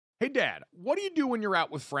Hey, Dad, what do you do when you're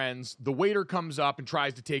out with friends? The waiter comes up and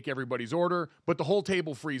tries to take everybody's order, but the whole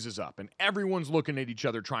table freezes up and everyone's looking at each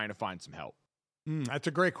other trying to find some help. That's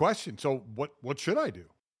a great question. So what should I do?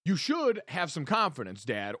 You should have some confidence,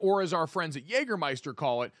 Dad, or as our friends at Jägermeister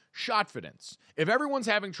call it, shotfidence. If everyone's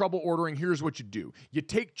having trouble ordering, here's what you do. You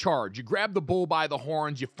take charge, you grab the bull by the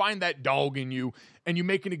horns, you find that dog in you, and you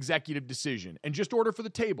make an executive decision. And just order for the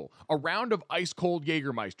table a round of ice-cold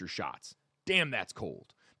Jägermeister shots. Damn, that's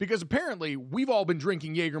cold. Because apparently, we've all been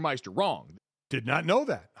drinking Jägermeister wrong. Did not know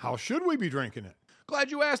that. How should we be drinking it? Glad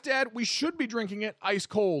you asked, Dad. We should be drinking it ice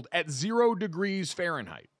cold at 0 degrees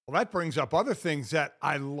Fahrenheit. Well, that brings up other things that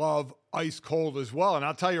I love ice cold as well. And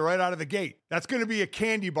I'll tell you right out of the gate, that's going to be a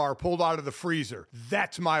candy bar pulled out of the freezer.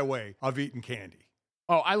 That's my way of eating candy.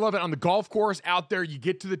 Oh, I love it. On the golf course out there, you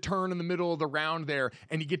get to the turn in the middle of the round there,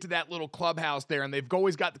 and you get to that little clubhouse there, and they've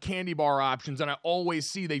always got the candy bar options, and I always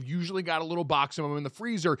see they've usually got a little box of them in the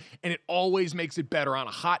freezer, and it always makes it better on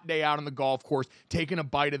a hot day out on the golf course, taking a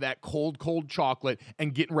bite of that cold, cold chocolate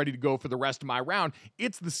and getting ready to go for the rest of my round.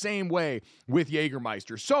 It's the same way with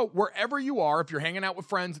Jägermeister. So wherever you are, if you're hanging out with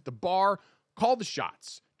friends at the bar, call the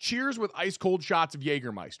shots. Cheers with ice-cold shots of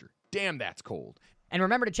Jägermeister. Damn, that's cold. And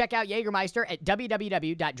remember to check out Jägermeister at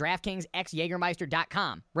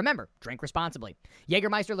www.draftkingsxjagermeister.com. Remember, drink responsibly.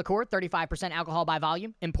 Jägermeister liqueur, 35% alcohol by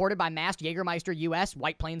volume, imported by Mast Jägermeister US,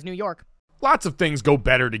 White Plains, New York. Lots of things go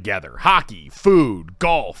better together. Hockey, food,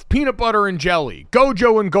 golf, peanut butter and jelly,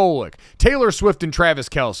 Gojo and Golic, Taylor Swift and Travis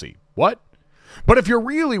Kelce. What? But if you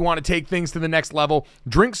really want to take things to the next level,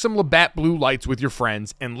 drink some Labatt Blue Lights with your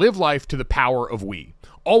friends and live life to the power of we.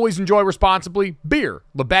 Always enjoy responsibly. Beer,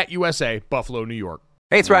 Labatt USA, Buffalo, New York.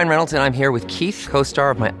 Hey, it's Ryan Reynolds, and I'm here with Keith,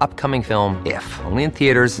 co-star of my upcoming film, If, only in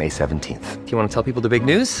theaters May 17th. Do you want to tell people the big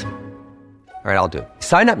news? All right, I'll do it.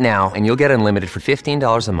 Sign up now and you'll get unlimited for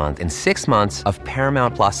 $15 a month and 6 months of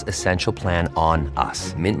Paramount Plus Essential Plan on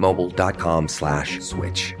us.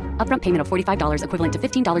 MintMobile.com/switch. Upfront payment of $45 equivalent to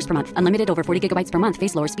 $15 per month. Unlimited over 40 gigabytes per month.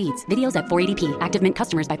 Face lower speeds. Videos at 480p. Active Mint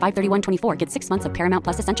customers by 531.24 get 6 months of Paramount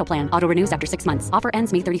Plus Essential Plan. Auto renews after 6 months. Offer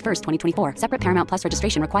ends May 31st, 2024. Separate Paramount Plus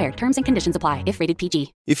registration required. Terms and conditions apply if rated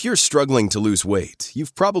PG. If you're struggling to lose weight,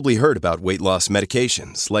 you've probably heard about weight loss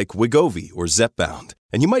medications like Wegovy or Zepbound,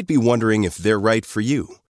 and you might be wondering if they're right for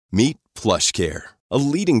you. Meet PlushCare, a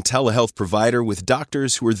leading telehealth provider with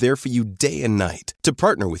doctors who are there for you day and night to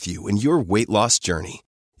partner with you in your weight loss journey.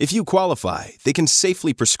 If you qualify, they can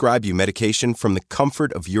safely prescribe you medication from the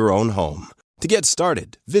comfort of your own home. To get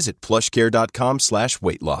started, visit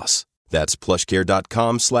plushcare.com/weightloss. That's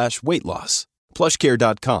plushcare.com/weightloss.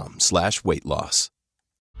 plushcare.com/weightloss.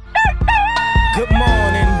 Good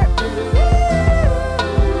morning.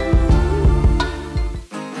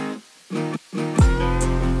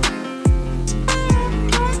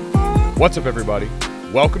 What's up, everybody?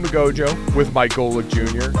 Welcome to Gojo with Mike Golic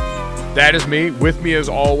Jr. That is me. With me, as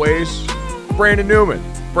always, Brandon Newman.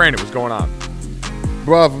 Brandon, what's going on?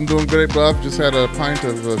 Bruv, I'm doing great, bruv. Just had a pint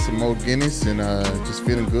of some old Guinness and just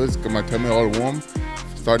feeling good. Got my tummy all warm.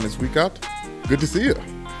 Starting this week out. Good to see you.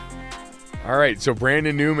 All right, so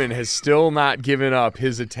Brandon Newman has still not given up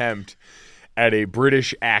his attempt at a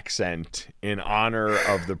British accent in honor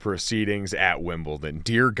of the proceedings at Wimbledon.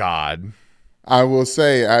 Dear God. I will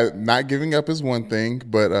say, not giving up is one thing,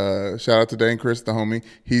 but shout out to Dan Chris, the homie.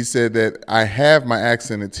 He said that I have my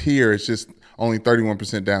accent. It's here. It's just only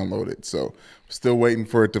 31% downloaded. So still waiting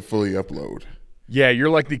for it to fully upload. Yeah, you're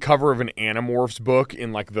like the cover of an Animorphs book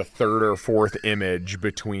in like the third or fourth image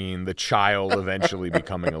between the child eventually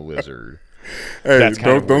becoming a lizard. Hey,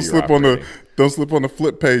 don't slip on the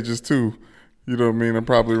flip pages too. You know what I mean? I'm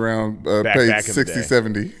probably around page 60,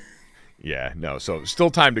 70. Yeah, no, so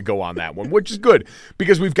still time to go on that one, which is good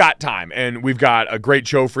because we've got time and we've got a great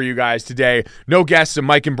show for you guys today. No guests, a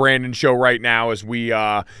Mike and Brandon show right now as we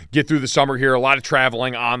get through the summer here. A lot of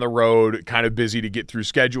traveling on the road, kind of busy to get through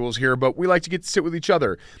schedules here, but we like to get to sit with each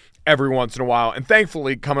other every once in a while. And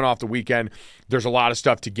thankfully, coming off the weekend, there's a lot of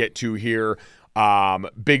stuff to get to here.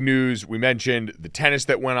 Big news, we mentioned the tennis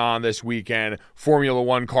that went on this weekend. Formula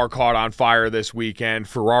One car caught on fire this weekend.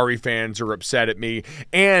 Ferrari fans are upset at me.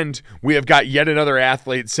 And we have got yet another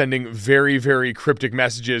athlete sending very, very cryptic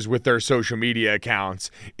messages with their social media accounts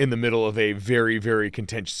in the middle of a very, very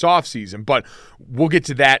contentious offseason. But we'll get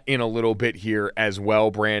to that in a little bit here as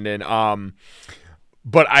well, Brandon.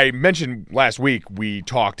 But I mentioned last week we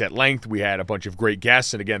talked at length. We had a bunch of great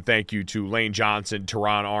guests. And again, thank you to Lane Johnson,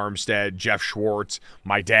 Teron Armstead, Jeff Schwartz,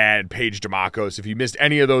 my dad, Paige DeMacos. If you missed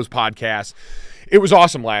any of those podcasts, it was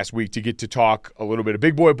awesome last week to get to talk a little bit of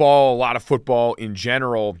big boy ball, a lot of football in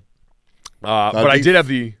general. But I did have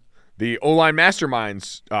the the O-Line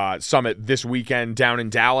Masterminds Summit this weekend down in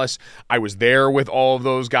Dallas. I was there with all of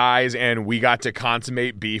those guys, and we got to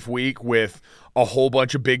consummate Beef Week with a whole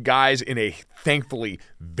bunch of big guys in a thankfully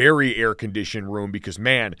very air-conditioned room because,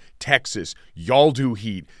 man, Texas, y'all do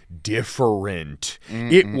heat different.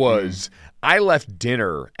 It was – I left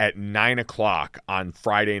dinner at 9 o'clock on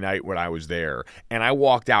Friday night when I was there, and I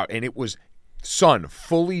walked out, and it was sun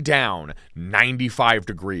fully down, 95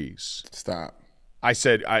 degrees. Stop. I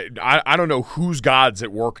said, I don't know whose God's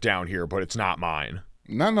at work down here, but it's not mine.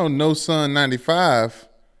 Not no sun 95.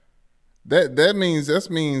 That means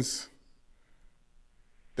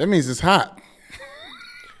it's hot.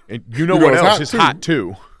 And you know what else is hot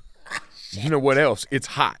too? You know what else? It's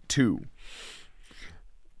hot too.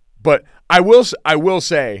 But I will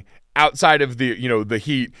say, outside of the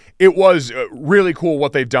heat, it was really cool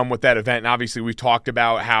what they've done with that event. And obviously, we've talked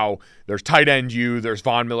about how there's Tight End U, there's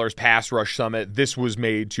Von Miller's Pass Rush Summit. This was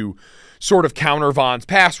made to sort of counter Von's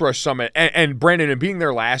Pass Rush Summit. And Brandon, and being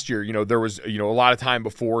there last year, there was a lot of time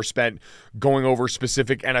before spent going over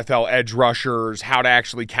specific NFL edge rushers, how to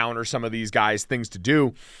actually counter some of these guys, things to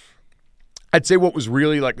do. I'd say what was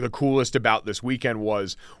really like the coolest about this weekend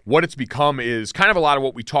was what it's become is kind of a lot of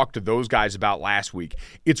what we talked to those guys about last week.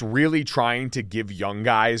 It's really trying to give young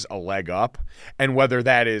guys a leg up, and whether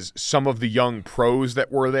that is some of the young pros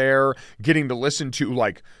that were there, getting to listen to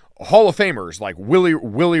like Hall of Famers like Willie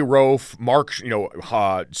Rofe, Mark,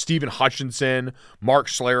 Stephen Hutchinson, Mark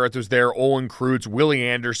Schlereth was there, Olin Kreutz, Willie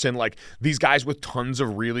Anderson, like these guys with tons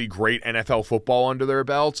of really great NFL football under their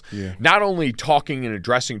belts. Yeah. Not only talking and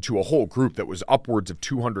addressing to a whole group that was upwards of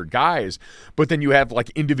 200 guys, but then you have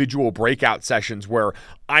like individual breakout sessions where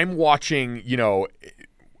I'm watching,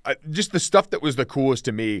 just the stuff that was the coolest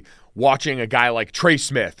to me, watching a guy like Trey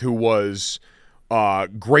Smith, who was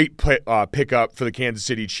great pickup for the Kansas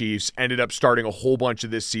City Chiefs, ended up starting a whole bunch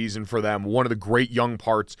of this season for them. One of the great young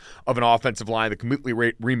parts of an offensive line that completely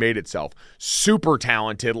remade itself. Super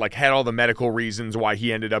talented, like had all the medical reasons why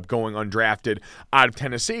he ended up going undrafted out of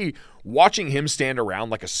Tennessee. Watching him stand around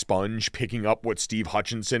like a sponge, picking up what Steve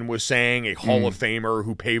Hutchinson was saying, a Hall of Famer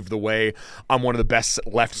who paved the way on one of the best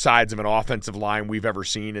left sides of an offensive line we've ever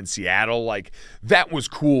seen in Seattle. Like, that was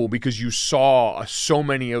cool because you saw so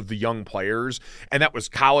many of the young players, and that was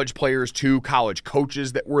college players too, college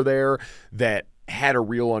coaches that were there that had a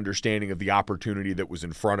real understanding of the opportunity that was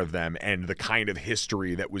in front of them and the kind of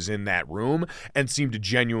history that was in that room, and seemed to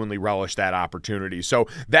genuinely relish that opportunity. So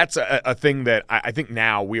that's a thing that I think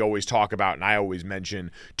now we always talk about, and I always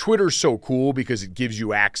mention. Twitter's so cool because it gives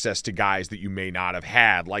you access to guys that you may not have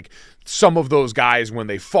had. Like some of those guys, when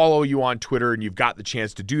they follow you on Twitter and you've got the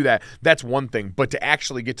chance to do that, that's one thing. But to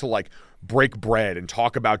actually get to like break bread and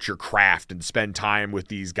talk about your craft and spend time with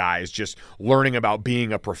these guys, just learning about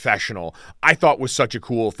being a professional, I thought was such a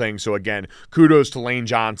cool thing. So again, kudos to Lane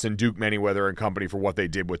Johnson, Duke Manyweather and company for what they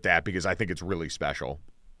did with that, because I think it's really special.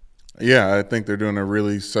 Yeah, I think they're doing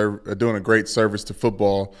a great service to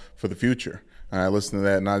football for the future. I listened to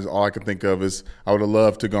that, and all I can think of is I would have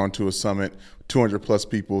loved to go to a summit, 200-plus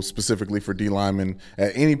people specifically for D linemen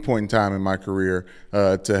at any point in time in my career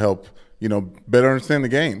to help better understand the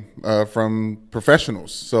game from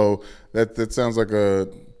professionals. So that sounds like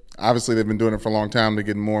obviously they've been doing it for a long time. They're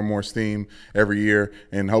getting more and more steam every year,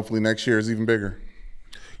 and hopefully next year is even bigger.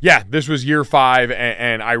 Yeah, this was year 5,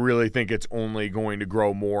 and I really think it's only going to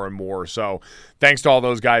grow more and more. So thanks to all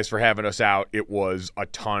those guys for having us out. It was a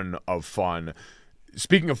ton of fun.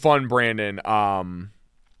 Speaking of fun, Brandon,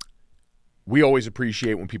 we always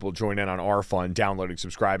appreciate when people join in on our fun, downloading,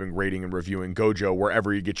 subscribing, rating, and reviewing Gojo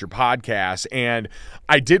wherever you get your podcasts. And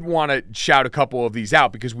I did want to shout a couple of these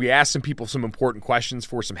out because we asked some people some important questions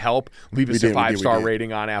for some help. Leave us a 5-star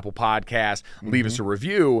rating on Apple Podcasts. Leave us a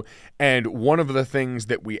review. And one of the things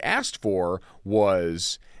that we asked for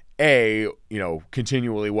was,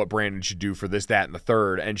 continually what Brandon should do for this, that, and the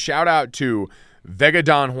third. And shout out to Vega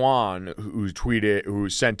Don Juan, who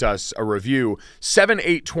sent us a review,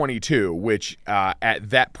 7/8/22, which at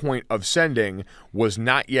that point of sending was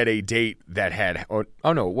not yet a date that had.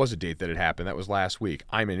 Oh no, it was a date that had happened. That was last week.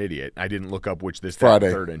 I'm an idiot. I didn't look up which this, that,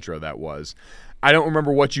 and third intro that was. I don't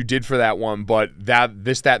remember what you did for that one, but that,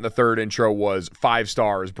 and the third intro was 5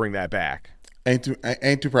 stars. Bring that back. Ain't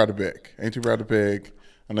too proud to beg. Ain't too proud to beg.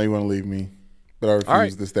 I know you want to leave me, but I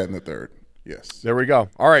refuse this, that, and the third. Yes. There we go.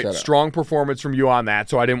 All right. Strong performance from you on that.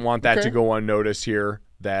 So I didn't want that to go unnoticed here,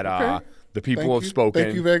 that the people have spoken.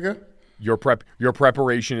 Thank you, Vega. Your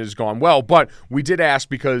preparation has gone well, but we did ask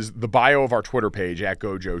because the bio of our Twitter page at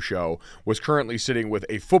Gojo Show was currently sitting with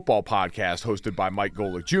a football podcast hosted by Mike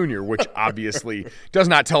Golick Jr., which obviously does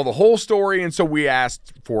not tell the whole story, and so we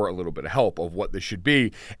asked for a little bit of help of what this should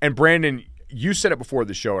be. And Brandon, you said it before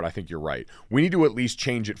the show, and I think you're right. We need to at least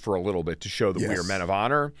change it for a little bit to show that we are men of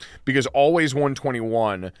honor, because Always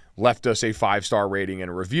 121 left us a 5-star rating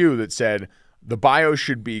and a review that said the bio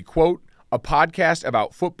should be, quote, a podcast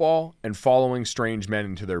about football and following strange men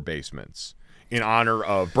into their basements, in honor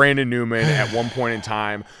of Brandon Newman at one point in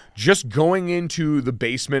time just going into the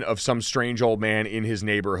basement of some strange old man in his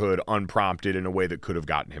neighborhood unprompted in a way that could have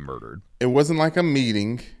gotten him murdered. It wasn't like a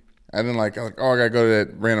meeting. I didn't I gotta go to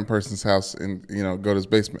that random person's house and, go to his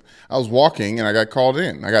basement. I was walking and I got called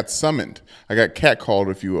in. I got summoned. I got catcalled,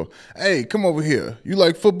 if you will. Hey, come over here. You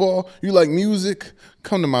like football? You like music?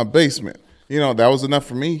 Come to my basement. That was enough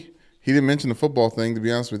for me. He didn't mention the football thing, to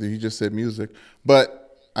be honest with you. He just said music.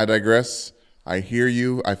 But I digress. I hear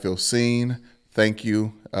you. I feel seen. Thank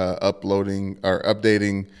you. Updating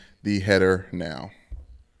the header now.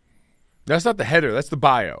 That's not the header. That's the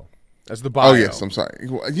bio. That's the bio. Oh, yes. I'm sorry.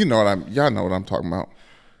 Y'all know what I'm talking about.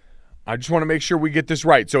 I just want to make sure we get this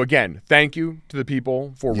right. So, again, thank you to the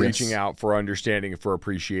people for reaching out, for understanding, and for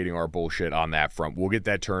appreciating our bullshit on that front. We'll get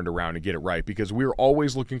that turned around and get it right, because we're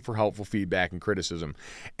always looking for helpful feedback and criticism,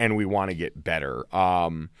 and we want to get better.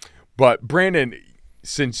 But, Brandon,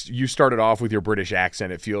 since you started off with your British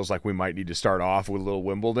accent, it feels like we might need to start off with a little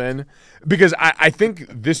Wimbledon, because I think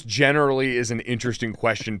this generally is an interesting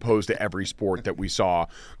question posed to every sport that we saw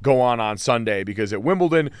go on Sunday, because at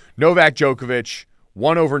Wimbledon, Novak Djokovic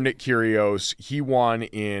won over Nick Kyrgios. He won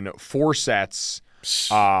in 4 sets.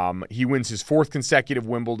 He wins his 4th consecutive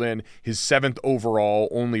Wimbledon, his 7th overall.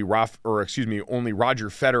 Only Roger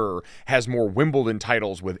Federer has more Wimbledon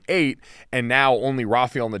titles with 8, and now only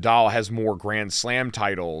Rafael Nadal has more Grand Slam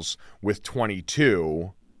titles with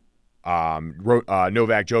 22.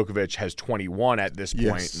 Novak Djokovic has 21 at this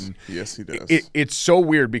point. Yes, he does. It's so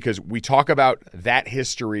weird, because we talk about that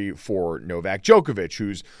history for Novak Djokovic,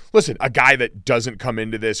 who's, listen, a guy that doesn't come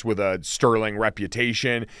into this with a sterling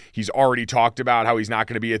reputation. He's already talked about how he's not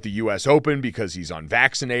going to be at the U.S. Open because he's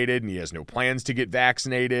unvaccinated and he has no plans to get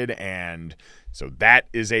vaccinated, and so that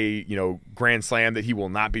is a Grand Slam that he will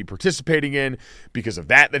not be participating in because of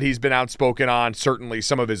that he's been outspoken on. Certainly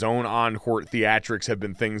some of his own on-court theatrics have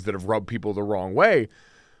been things that have rubbed people the wrong way.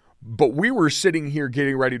 But we were sitting here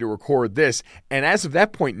getting ready to record this, and as of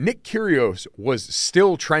that point, Nick Kyrgios was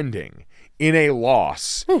still trending in a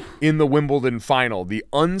loss in the Wimbledon final. The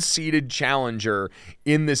unseeded challenger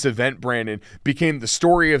in this event, Brandon, became the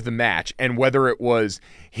story of the match. And whether it was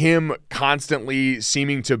him constantly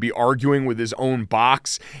seeming to be arguing with his own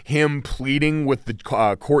box, him pleading with the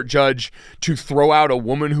court judge to throw out a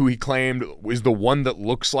woman who he claimed was the one that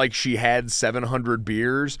looks like she had 700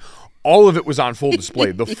 beers, all of it was on full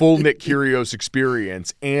display, the full Nick Kyrgios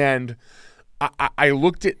experience. And I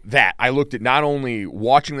looked at that. I looked at not only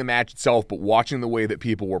watching the match itself, but watching the way that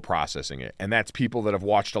people were processing it. And that's people that have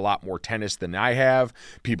watched a lot more tennis than I have,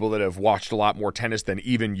 people that have watched a lot more tennis than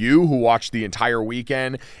even you, who watched the entire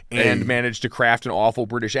weekend and managed to craft an awful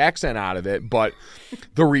British accent out of it. But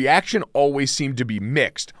the reaction always seemed to be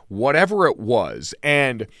mixed, whatever it was.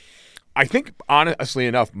 And I think, honestly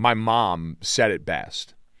enough, my mom said it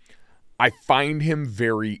best. I find him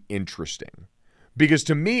very interesting. Because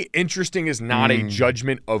to me, interesting is not a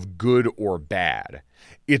judgment of good or bad.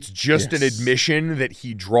 It's just an admission that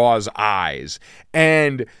he draws eyes.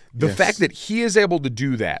 And the fact that he is able to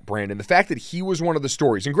do that, Brandon, the fact that he was one of the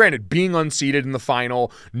stories, and granted, being unseeded in the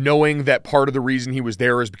final, knowing that part of the reason he was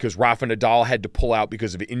there is because Rafa Nadal had to pull out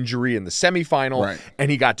because of injury in the semifinal, and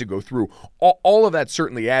he got to go through. All of that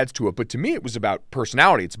certainly adds to it. But to me, it was about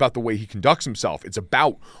personality. It's about the way he conducts himself. It's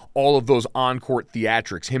about all of those on-court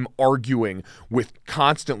theatrics, him arguing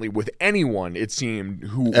constantly with anyone, it seemed,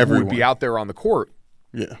 who would be out there on the court.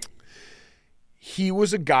 Yeah. He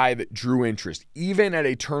was a guy that drew interest, even at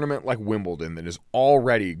a tournament like Wimbledon that is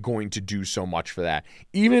already going to do so much for that.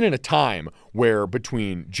 Even in a time where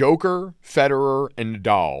between Joker, Federer, and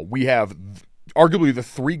Nadal, we have arguably the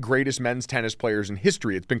 3 greatest men's tennis players in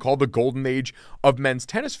history. It's been called the golden age of men's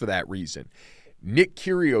tennis for that reason. Nick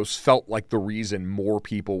Kyrgios felt like the reason more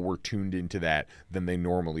people were tuned into that than they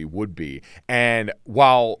normally would be. And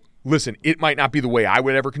while, listen, it might not be the way I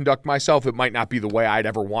would ever conduct myself. It might not be the way I'd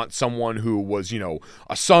ever want someone who was,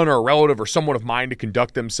 a son or a relative or someone of mine to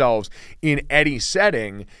conduct themselves in any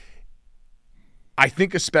setting. I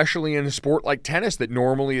think especially in a sport like tennis that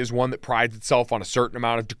normally is one that prides itself on a certain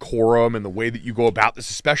amount of decorum and the way that you go about this,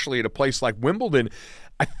 especially at a place like Wimbledon,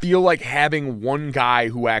 I feel like having one guy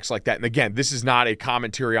who acts like that, and again, this is not a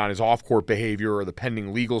commentary on his off-court behavior or the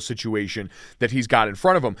pending legal situation that he's got in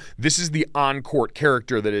front of him. This is the on-court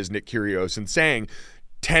character that is Nick Kyrgios, and saying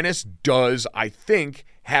tennis does, I think,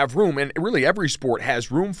 have room, and really every sport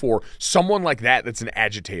has room for someone like that that's an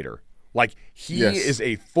agitator. Like, he is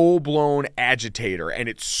a full-blown agitator, and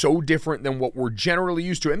it's so different than what we're generally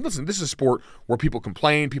used to. And listen, this is a sport where people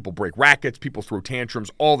complain, people break rackets, people throw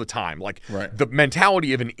tantrums all the time. Like, the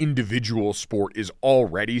mentality of an individual sport is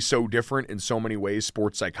already so different in so many ways,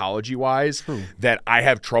 sports psychology-wise, that I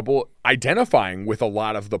have trouble identifying with a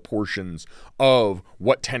lot of the portions of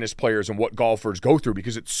what tennis players and what golfers go through,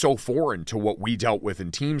 because it's so foreign to what we dealt with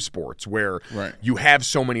in team sports, where you have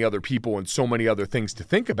so many other people and so many other things to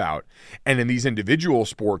think about. And in these individual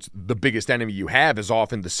sports, the biggest enemy you have is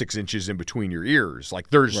often the 6 inches in between your ears. Like,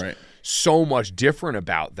 there's so much different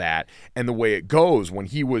about that and the way it goes. When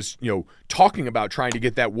he was, talking about trying to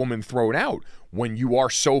get that woman thrown out, when you are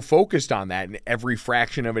so focused on that and every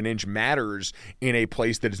fraction of an inch matters in a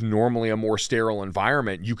place that is normally a more sterile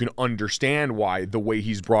environment, you can understand why the way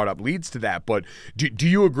he's brought up leads to that. But do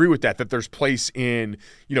you agree with that there's place in,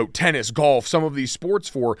 tennis, golf, some of these sports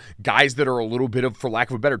for guys that are a little bit of, for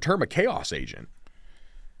lack of a better term, a chaos agent?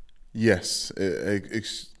 Yes, I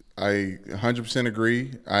 100%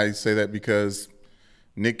 agree. I say that because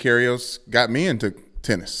Nick Kyrgios got me into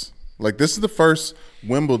tennis. Like, this is the first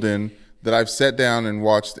Wimbledon that I've sat down and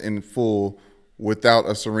watched in full without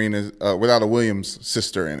a Williams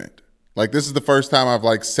sister in it. Like, this is the first time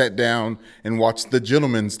I've sat down and watched the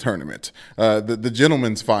gentlemen's tournament, the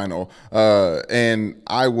gentlemen's final, and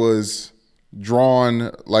I was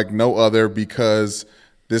drawn like no other because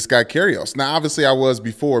this guy Kyrgios. Now, obviously, I was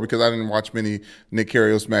before, because I didn't watch many Nick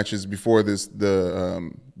Kyrgios matches before this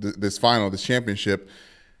final, this championship.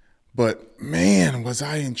 But, man, was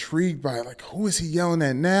I intrigued by, who is he yelling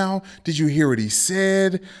at now? Did you hear what he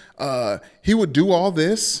said? He would do all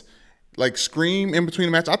this, scream in between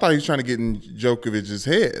the match. I thought he was trying to get in Djokovic's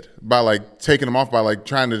head by, taking him off, by,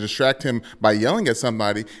 trying to distract him by yelling at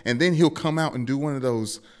somebody. And then he'll come out and do one of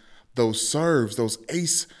those serves, those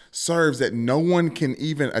ace serves that no one can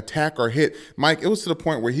even attack or hit. Mike, it was to the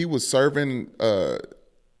point where he was serving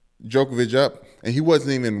Djokovic up, and he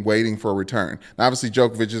wasn't even waiting for a return. Now, obviously,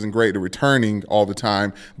 Djokovic isn't great at returning all the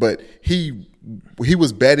time, but he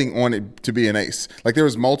was betting on it to be an ace. There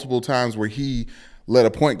was multiple times where he let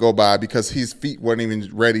a point go by because his feet weren't even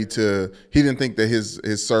ready to. He didn't think that his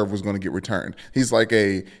serve was going to get returned. He's like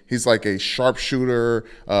a sharpshooter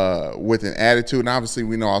with an attitude, and obviously,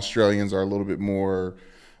 we know Australians are a little bit more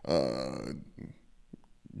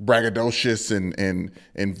braggadocious and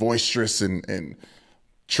boisterous and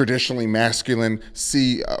traditionally masculine.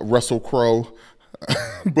 See Russell Crowe.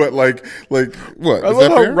 But what? I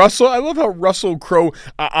love how Russell Crowe.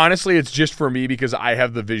 Honestly, it's just for me because I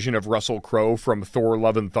have the vision of Russell Crowe from Thor: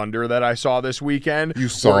 Love and Thunder that I saw this weekend. You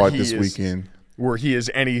saw it this weekend, where he is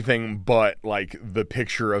anything but the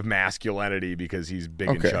picture of masculinity because he's big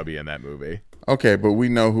and chubby in that movie. Okay, but we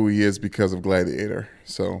know who he is because of Gladiator.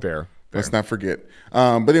 So fair. Let's not forget.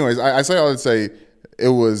 But anyways, I say all to say it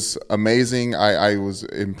was amazing. I was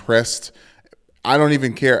impressed. I don't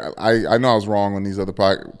even care. I know I was wrong on these other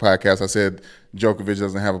podcasts. I said Djokovic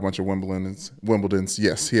doesn't have a bunch of Wimbledons.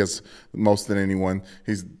 Yes, he has most than anyone.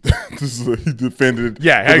 He defended for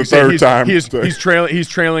the third time. He's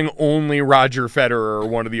trailing only Roger Federer,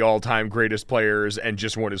 one of the all-time greatest players, and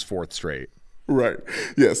just won his 4th straight. Right.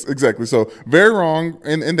 Yes, exactly. So very wrong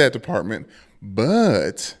in that department.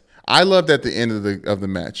 But I loved at the end of the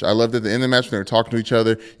match. I loved at the end of the match when they were talking to each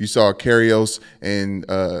other. You saw Kyrgios and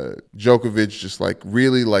Djokovic just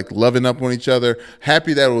really loving up on each other.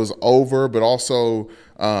 Happy that it was over, but also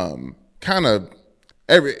kind of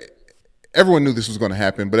everyone knew this was going to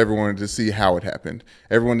happen, but everyone wanted to see how it happened.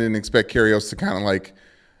 Everyone didn't expect Kyrgios to kind of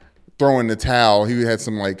throw in the towel. He had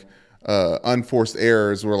some unforced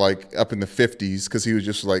errors were up in the 50s because he was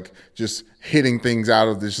just hitting things out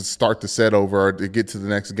of this to start the set over or to get to the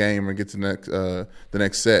next game or get to the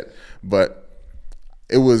next set. But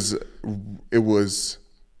it was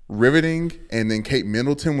riveting. And then Kate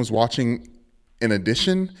Middleton was watching. In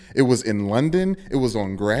addition, it was in London. It was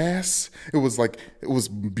on grass. It was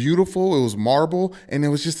beautiful. It was marble, and it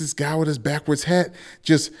was just this guy with his backwards hat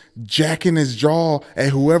just jacking his jaw at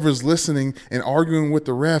whoever's listening and arguing with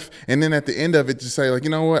the ref. And then at the end of it, just say you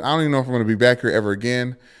know what? I don't even know if I'm going to be back here ever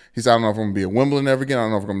again. He said, I don't know if I'm going to be at Wimbledon ever again. I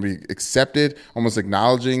don't know if I'm going to be accepted, almost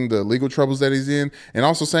acknowledging the legal troubles that he's in, and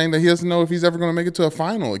also saying that he doesn't know if he's ever going to make it to a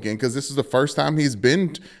final again because this is the first time he's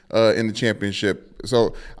been in the championship.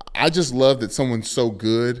 So I just love that someone so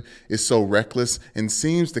good is so reckless and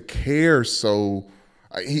seems to care so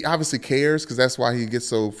He obviously cares because that's why he gets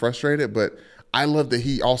so frustrated. But I love that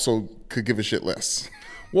he also could give a shit less.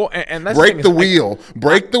 Well, and that's break the wheel.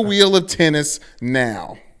 Break the wheel of tennis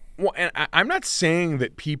now. Well, and I'm not saying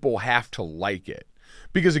that people have to like it.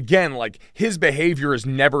 Because, again, like, his behavior is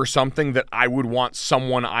never something that I would want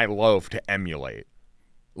someone I love to emulate.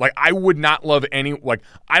 Like, I would not love I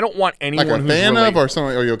don't want anyone like a who's fan related. of or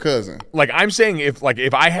someone or your cousin. Like, I'm saying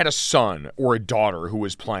if I had a son or a daughter who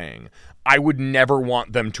was playing, I would never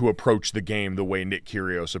want them to approach the game the way Nick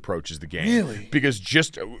Kyrgios approaches the game. Really? Because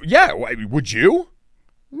would you?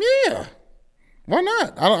 Yeah. Why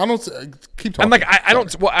not? I don't keep talking. I'm like, I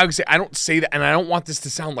don't. Well, I would say I don't say that, and I don't want this to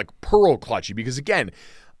sound like pearl clutchy because again,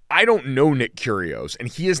 I don't know Nick Kyrgios, and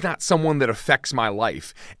he is not someone that affects my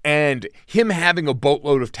life. And him having a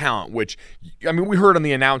boatload of talent, which I mean, we heard on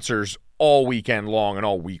the announcers all weekend long and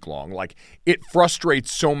all week long. Like, it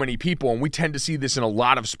frustrates so many people, and we tend to see this in a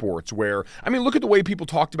lot of sports where, I mean, look at the way people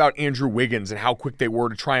talked about Andrew Wiggins and how quick they were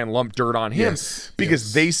to try and lump dirt on him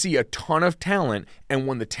because they see a ton of talent, and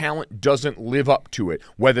when the talent doesn't live up to it,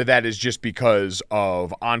 whether that is just because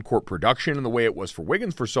of on-court production and the way it was for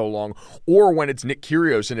Wiggins for so long, or when it's Nick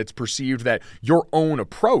Kyrgios and it's perceived that your own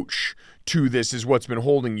approach to this is what's been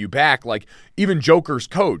holding you back. Like, even Joker's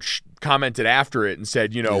coach commented after it and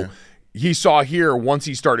said, he saw here once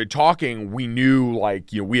he started talking, we knew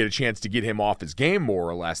we had a chance to get him off his game more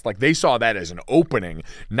or less. Like, they saw that as an opening,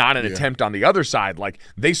 not an attempt on the other side. Like,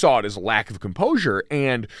 they saw it as a lack of composure,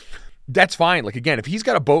 and that's fine. Like, again, if he's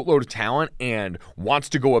got a boatload of talent and wants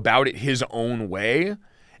to go about it his own way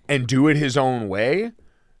and do it his own way,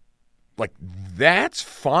 like, that's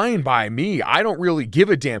fine by me. I don't really give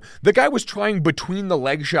a damn. The guy was trying between the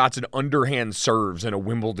leg shots and underhand serves in a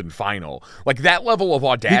Wimbledon final. Like, that level of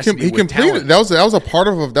audacity. He completed. That was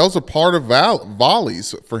a part of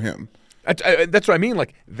volleys for him. That's what I mean.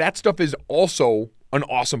 Like, that stuff is also an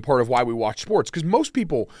awesome part of why we watch sports, because most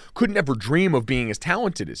people could never dream of being as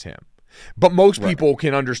talented as him. But most people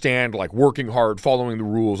can understand, like, working hard, following the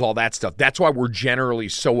rules, all that stuff. That's why we're generally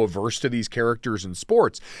so averse to these characters in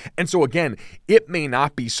sports. And so, again, it may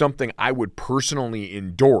not be something I would personally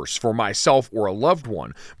endorse for myself or a loved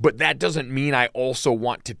one, but that doesn't mean I also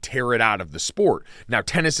want to tear it out of the sport. Now,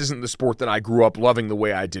 tennis isn't the sport that I grew up loving the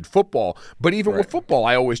way I did football, but even with football,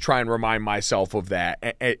 I always try and remind myself of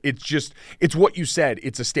that. It's what you said.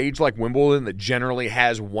 It's a stage like Wimbledon that generally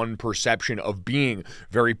has one perception of being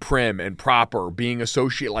very prim and proper, being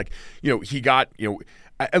associated, he got,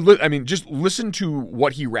 I mean, just listen to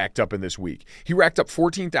what he racked up in this week. He racked up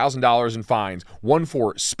 $14,000 in fines, one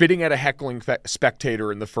for spitting at a heckling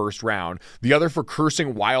spectator in the first round, the other for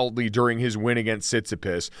cursing wildly during his win against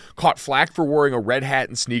Tsitsipas, caught flack for wearing a red hat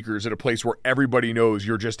and sneakers at a place where everybody knows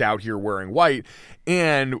you're just out here wearing white,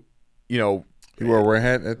 and, he wore a red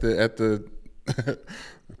hat at the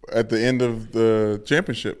at the end of the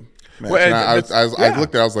championship. Well, I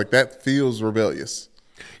looked at it, I was like, that feels rebellious.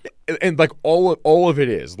 And like all of it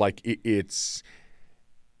is, like, it's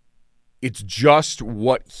just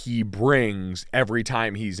what he brings every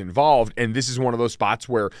time he's involved. And this is one of those spots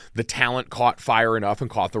where the talent caught fire enough and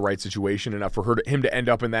caught the right situation enough for him to end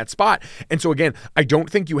up in that spot. And so, again, I don't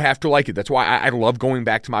think you have to like it. That's why I love going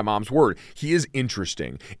back to my mom's word. He is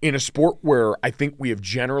interesting in a sport where I think we have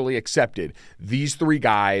generally accepted these three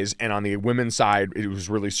guys, and on the women's side, it was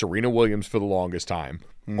really Serena Williams for the longest time,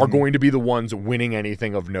 are going to be the ones winning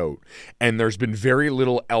anything of note. And there's been very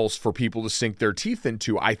little else for people to sink their teeth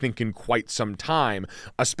into, I think, in quite some time,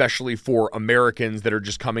 especially for Americans that are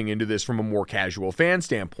just coming into this from a more casual fan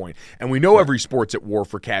standpoint. And we know every sport's at war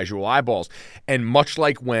for casual eyeballs. And much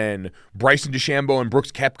like when Bryson DeChambeau and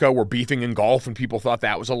Brooks Koepka were beefing in golf and people thought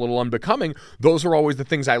that was a little unbecoming, those are always the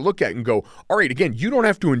things I look at and go, all right, again, you don't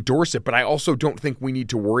have to endorse it, but I also don't think we need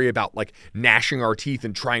to worry about, like, gnashing our teeth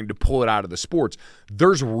and trying to pull it out of the sports.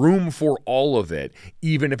 There's room for all of it,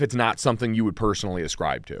 even if it's not something you would personally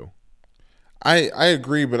ascribe to. I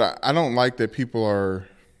agree, but I don't like that people are,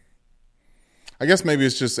 I guess maybe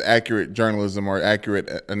it's just accurate journalism or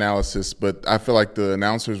accurate analysis, but I feel like the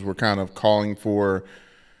announcers were kind of calling for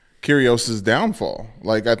Kyrgios' downfall.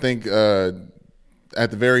 Like, I think at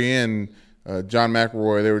the very end, John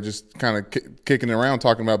McElroy, they were just kind of kicking around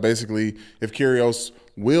talking about basically if Kyrgios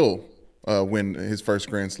will win his first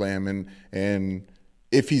Grand Slam and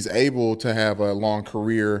if he's able to have a long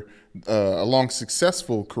career, a long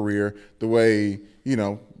successful career, the way,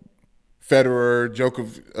 Federer,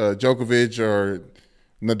 Djokovic, or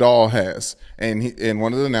Nadal has. And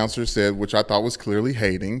one of the announcers said, which I thought was clearly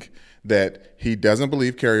hating, that he doesn't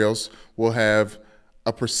believe Kyrgios will have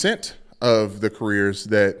a percent of the careers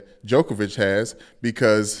that Djokovic has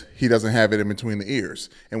because he doesn't have it in between the ears.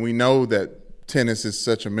 And we know that tennis is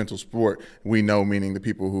such a mental sport. We know, meaning the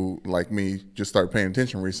people who, like me, just started paying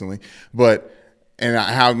attention recently. And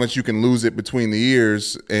how much you can lose it between the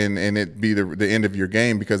ears and it be the end of your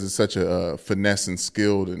game because it's such a finesse and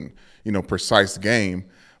skilled and, precise game.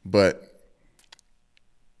 But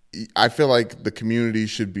I feel like the community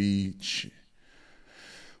should be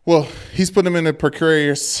well, he's put them in a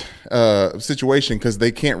precarious situation because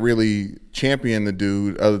they can't really champion the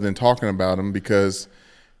dude other than talking about him because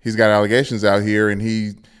he's got allegations out here and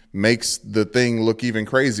he makes the thing look even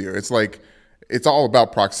crazier. It's like it's all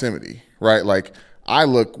about proximity, right? Like I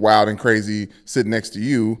look wild and crazy sitting next to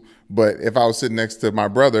you, but if I was sitting next to my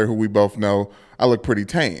brother, who we both know, I look pretty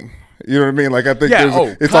tame. You know what I mean? Like I think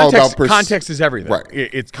it's all about context is everything. Right.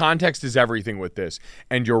 It's context is everything with this.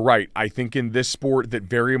 And you're right. I think in this sport that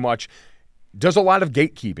very much does a lot of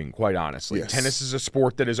gatekeeping, quite honestly. Yes. Tennis is a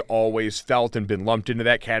sport that has always felt and been lumped into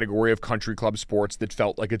that category of country club sports that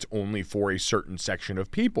felt like it's only for a certain section of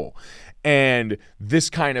people. And this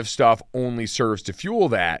kind of stuff only serves to fuel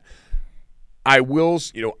that. I will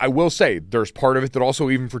say there's part of it that also,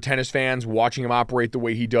 even for tennis fans, watching him operate the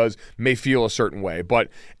way he does may feel a certain way. But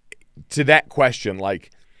to that question,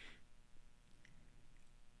 like,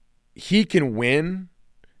 he can win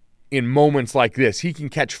in moments like this. He can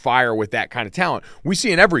catch fire with that kind of talent. We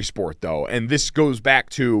see in every sport, though, and this goes back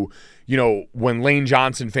to, when Lane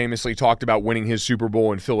Johnson famously talked about winning his Super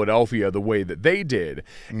Bowl in Philadelphia the way that they did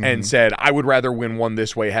and said, I would rather win one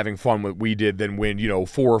this way, having fun what we did, than win,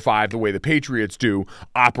 4 or 5 the way the Patriots do,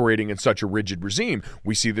 operating in such a rigid regime.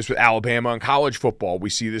 We see this with Alabama in college football. We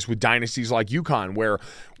see this with dynasties like UConn, where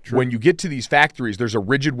when you get to these factories, there's a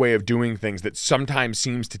rigid way of doing things that sometimes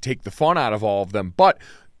seems to take the fun out of all of them, but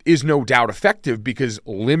is no doubt effective because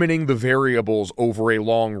limiting the variables over a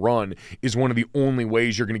long run is one of the only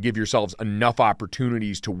ways you're going to give yourselves enough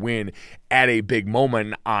opportunities to win at a big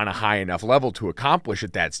moment on a high enough level to accomplish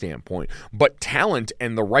at that standpoint. But talent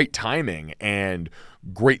and the right timing and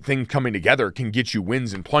great thing coming together can get you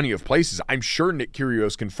wins in plenty of places. I'm sure Nick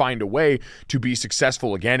Kyrgios can find a way to be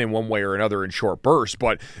successful again in one way or another in short bursts,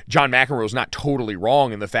 but John McEnroe is not totally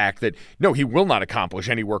wrong in the fact that, no, he will not accomplish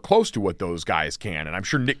anywhere close to what those guys can, and I'm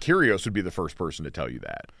sure Nick Kyrgios would be the first person to tell you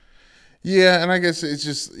that. Yeah, and I guess it's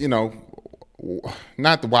just,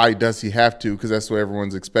 not the why does he have to, because that's what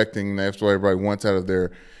everyone's expecting, that's what everybody wants out of their,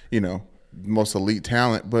 most elite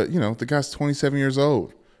talent, but, the guy's 27 years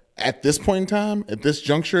old. At this point in time, at this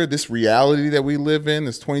juncture, this reality that we live in,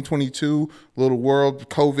 this 2022 little world,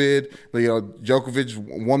 COVID,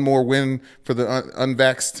 Djokovic, one more win for the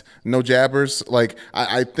unvaxxed, no jabbers. Like,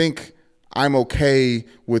 I think I'm okay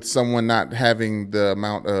with someone not having the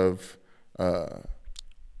amount of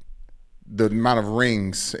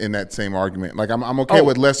rings in that same argument. Like, I'm okay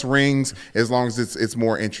with less rings as long as it's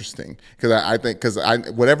more interesting. Because I think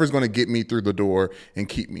whatever's going to get me through the door and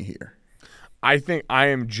keep me here. I think I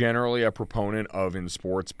am generally a proponent of, in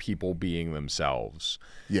sports, people being themselves.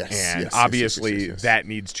 Yes. And obviously that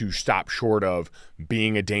needs to stop short of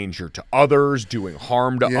being a danger to others, doing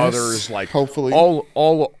harm to others. Like, hopefully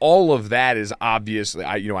all of that is obviously,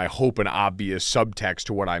 I hope, an obvious subtext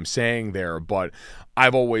to what I'm saying there, but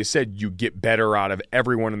I've always said you get better out of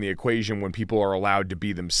everyone in the equation when people are allowed to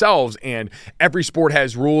be themselves. And every sport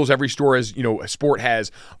has rules. Every sport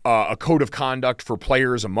has a code of conduct for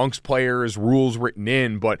players, amongst players, rules written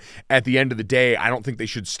in. But at the end of the day, I don't think they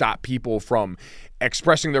should stop people from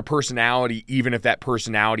expressing their personality, even if that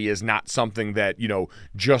personality is not something that,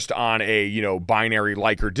 just on a, binary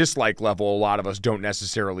like or dislike level, a lot of us don't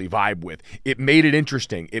necessarily vibe with. It made it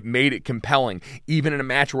interesting. It made it compelling. Even in a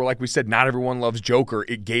match where, like we said, not everyone loves Joker,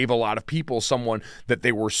 it gave a lot of people someone that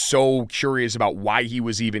they were so curious about why he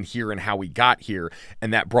was even here and how he got here,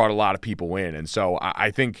 and that brought a lot of people in. And so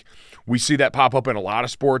I think we see that pop up in a lot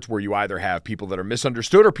of sports where you either have people that are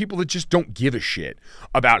misunderstood or people that just don't give a shit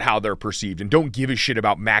about how they're perceived and don't give a shit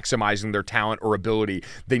about maximizing their talent or ability.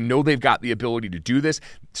 They know they've got the ability to do this.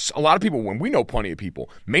 A lot of people, when we know plenty of people,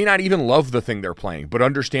 may not even love the thing they're playing, but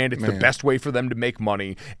understand it's the best way for them to make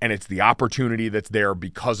money, and it's the opportunity that's there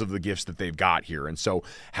because of the gifts that they've got here. And so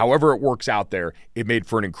however it works out there, it made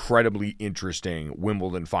for an incredibly interesting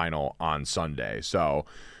Wimbledon final on Sunday. So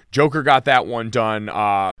Joker got that one done.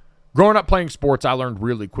 Growing up playing sports, I learned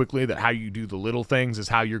really quickly that how you do the little things is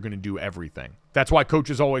how you're going to do everything. That's why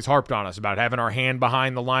coaches always harped on us about having our hand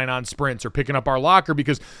behind the line on sprints or picking up our locker,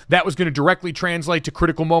 because that was going to directly translate to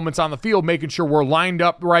critical moments on the field, making sure we're lined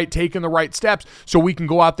up right, taking the right steps so we can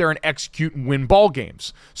go out there and execute and win ball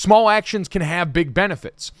games. Small actions can have big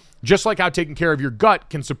benefits. just like how taking care of your gut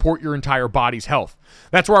can support your entire body's health.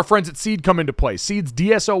 That's where our friends at Seed come into play. Seed's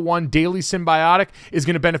DSO1 Daily Symbiotic is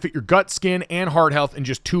going to benefit your gut, skin, and heart health in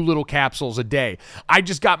just 2 little capsules a day. I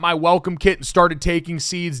just got my welcome kit and started taking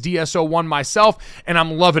Seed's DSO1 myself, and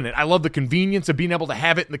I'm loving it. I love the convenience of being able to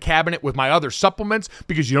have it in the cabinet with my other supplements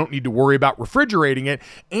because you don't need to worry about refrigerating it,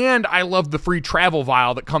 and I love the free travel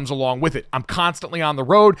vial that comes along with it. I'm constantly on the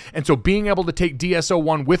road, and so being able to take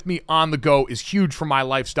DSO1 with me on the go is huge for my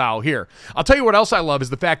lifestyle here. I'll tell you what else I love is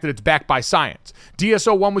the fact that it's backed by science.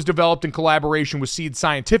 DSO1 was developed in collaboration with Seed's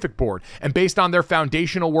scientific board and based on their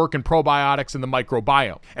foundational work in probiotics and the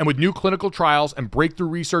microbiome. And with new clinical trials and breakthrough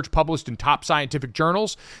research published in top scientific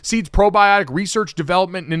journals, Seed's probiotic research,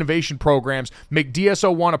 development, and innovation programs make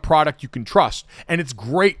DSO1 a product you can trust. And it's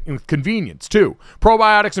great with convenience, too.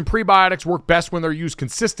 Probiotics and prebiotics work best when they're used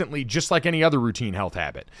consistently, just like any other routine health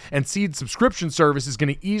habit. And Seed's subscription service is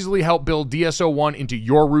going to easily help build DSO1 into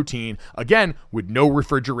your routine, again, with no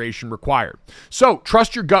refrigeration required. So,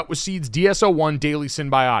 trust your gut with Seed's DSO1 Daily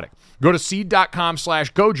Symbiotic. Go to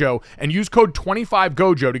seed.com/Gojo and use code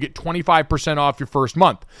 25Gojo to get 25% off your first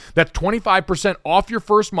month. That's 25% off your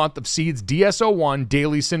first month of Seed's DSO1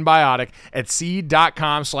 Daily Symbiotic at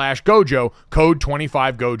seed.com/Gojo, code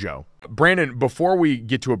 25Gojo. Brandon, before we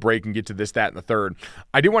get to a break and get to this, that, and the third,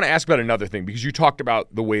 I do want to ask about another thing because you talked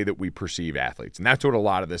about the way that we perceive athletes, and that's what a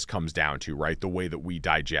lot of this comes down to, right? The way that we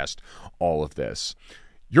digest all of this.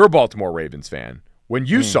 You're a Baltimore Ravens fan. When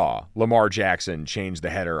you saw Lamar Jackson change the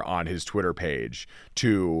header on his Twitter page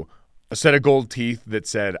to a set of gold teeth that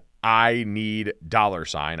said, I need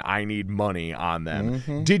 $, I need money on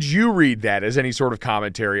them. Did you read that as any sort of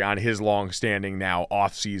commentary on his long-standing, now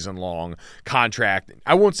off-season long contract?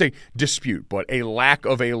 I won't say dispute, but a lack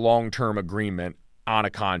of a long-term agreement on a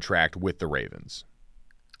contract with the Ravens.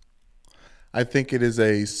 I think it is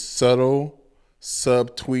a subtle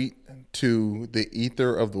subtweet to the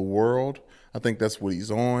ether of the world. I think that's what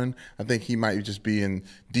he's on. I think he might just be in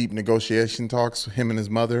deep negotiation talks, him and his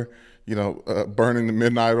mother, burning the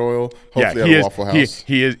midnight oil, hopefully at a Waffle House.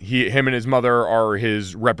 Him and his mother are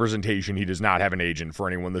his representation. He does not have an agent. For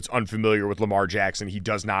anyone that's unfamiliar with Lamar Jackson, he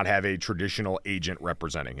does not have a traditional agent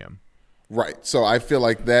representing him. Right. So I feel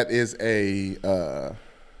like that is a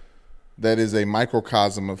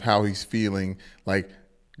microcosm of how he's feeling. Like,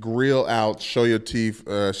 grill out, show your teeth.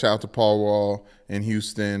 Shout out to Paul Wall in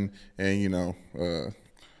Houston, and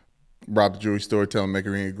Rob the Jewelry Store, tell him make a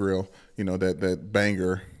ring a grill. That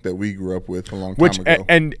banger that we grew up with a long time ago.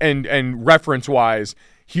 And reference wise,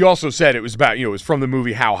 he also said it was about it was from the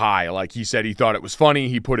movie How High. Like, he said he thought it was funny.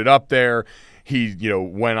 He put it up there. He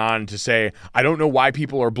went on to say, I don't know why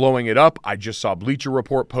people are blowing it up. I just saw Bleacher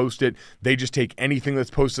Report post it. They just take anything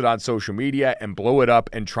that's posted on social media and blow it up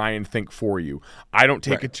and try and think for you. I don't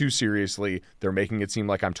take it too seriously. They're making it seem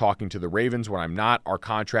like I'm talking to the Ravens when I'm not. Our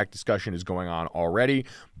contract discussion is going on already,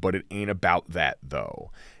 but it ain't about that,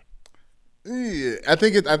 though. Yeah, I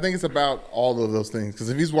think it's about all of those things. Because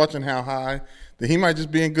if he's watching How High, then he might just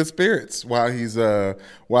be in good spirits while he's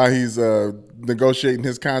negotiating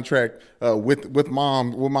his contract with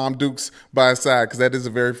Mom Dukes by his side. Because that is a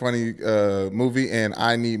very funny movie, and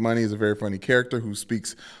I Need Money is a very funny character who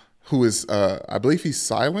I believe he's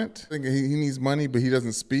silent. I think he needs money, but he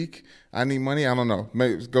doesn't speak. I Need Money. I don't know.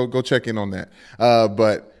 Maybe go check in on that.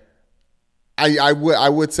 But I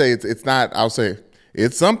would say it's not. I'll say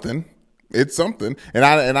it's something. It's something, and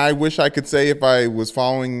I wish I could say if I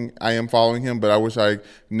am following him, but I wish I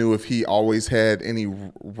knew if he always had any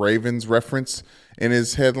Ravens reference in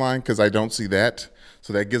his headline, because I don't see that.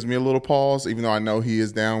 So that gives me a little pause, even though I know he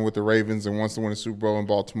is down with the Ravens and wants to win a Super Bowl in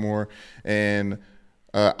Baltimore. And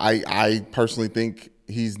I personally think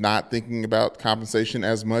he's not thinking about compensation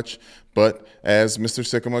as much. But as Mr.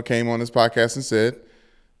 Sycamore came on his podcast and said,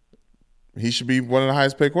 he should be one of the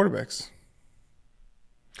highest paid quarterbacks.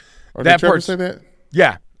 Or did Trevor say that?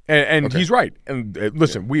 Yeah, and okay. He's right. And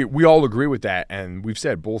listen, we all agree with that, and we've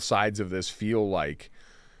said both sides of this feel like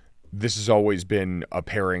this has always been a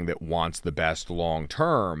pairing that wants the best long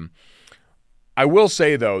term. I will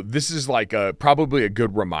say, though, this is like probably a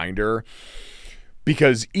good reminder,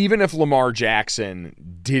 because even if Lamar Jackson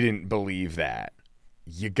didn't believe that,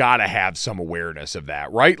 you got to have some awareness of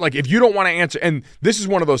that, right? Like, if you don't want to answer, and this is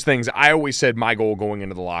one of those things I always said my goal going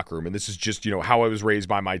into the locker room, and this is just, how I was raised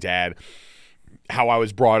by my dad, how I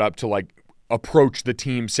was brought up to, like, approach the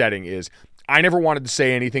team setting is I never wanted to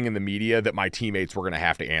say anything in the media that my teammates were going to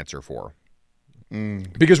have to answer for.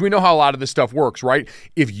 Because we know how a lot of this stuff works, right?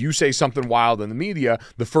 If you say something wild in the media,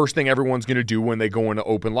 the first thing everyone's going to do when they go into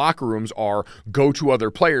open locker rooms are go to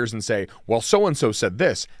other players and say, well, so-and-so said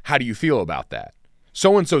this. How do you feel about that?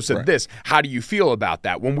 So-and-so said this. How do you feel about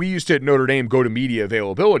that? When we used to at Notre Dame go to media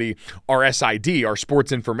availability, our SID, our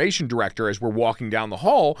sports information director, as we're walking down the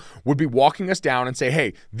hall, would be walking us down and say,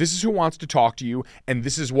 hey, this is who wants to talk to you, and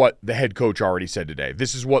this is what the head coach already said today.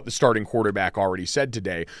 This is what the starting quarterback already said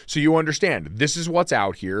today. So you understand, this is what's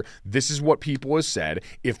out here. This is what people have said.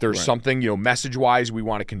 If there's something, message-wise we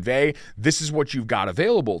want to convey, this is what you've got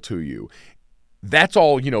available to you. That's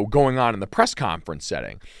all, going on in the press conference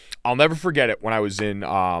setting. I'll never forget it when I was in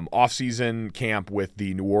off-season camp with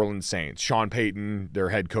the New Orleans Saints. Sean Payton, their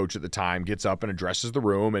head coach at the time, gets up and addresses the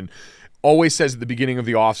room and always says at the beginning of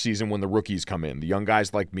the offseason when the rookies come in, the young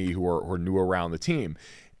guys like me who are new around the team,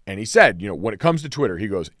 and he said, when it comes to Twitter, he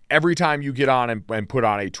goes, every time you get on and put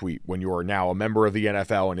on a tweet when you are now a member of the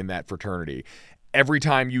NFL and in that fraternity, every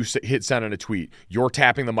time you hit send on a tweet, you're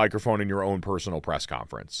tapping the microphone in your own personal press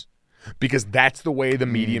conference. Because that's the way the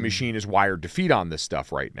media machine is wired to feed on this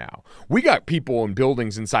stuff right now. We got people in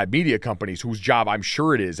buildings inside media companies whose job I'm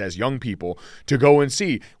sure it is as young people to go and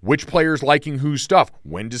see which player's liking whose stuff.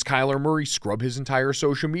 When does Kyler Murray scrub his entire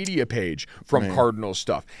social media page from Cardinals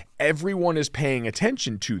stuff? Everyone is paying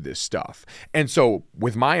attention to this stuff. And so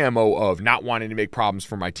with my MO of not wanting to make problems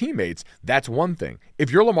for my teammates, that's one thing.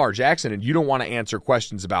 If you're Lamar Jackson and you don't want to answer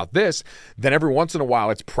questions about this, then every once in a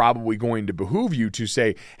while it's probably going to behoove you to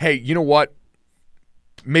say, hey, you know what?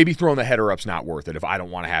 Maybe throwing the header up's not worth it if I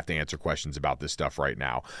don't want to have to answer questions about this stuff right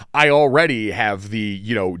now. I already have the,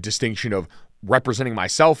 distinction of representing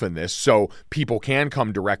myself in this so people can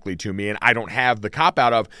come directly to me and I don't have the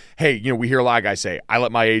cop-out of, hey, we hear a lot of guys say, I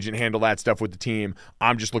let my agent handle that stuff with the team.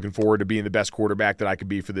 I'm just looking forward to being the best quarterback that I could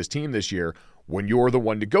be for this team this year. When you're the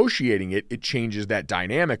one negotiating it, it changes that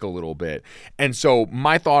dynamic a little bit. And so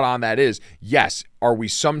my thought on that is, yes, are we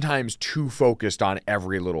sometimes too focused on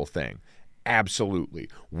every little thing? Absolutely.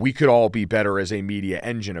 We could all be better as a media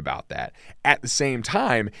engine about that. At the same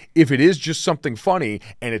time, if it is just something funny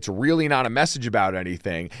and it's really not a message about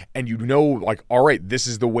anything, and all right, this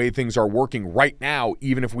is the way things are working right now,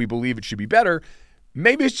 even if we believe it should be better,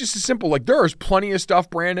 maybe it's just as simple. there is plenty of stuff,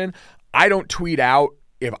 Brandon, I don't tweet out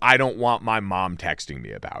if I don't want my mom texting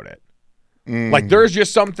me about it. There's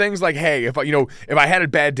just some things hey, if I had a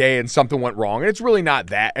bad day and something went wrong, and it's really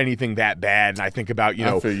not anything that bad, and I think about,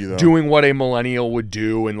 doing what a millennial would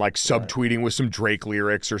do and subtweeting with some Drake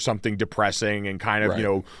lyrics or something depressing and kind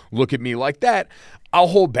of, look at me like that, I'll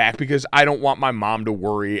hold back because I don't want my mom to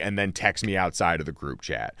worry and then text me outside of the group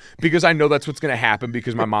chat because I know that's what's going to happen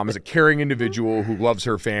because my mom is a caring individual who loves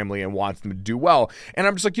her family and wants them to do well. And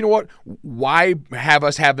I'm just you know what? Why have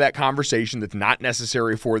us have that conversation that's not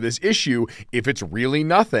necessary for this issue if it's really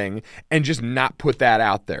nothing and just not put that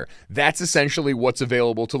out there? That's essentially what's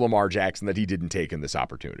available to Lamar Jackson that he didn't take in this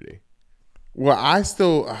opportunity. Well, I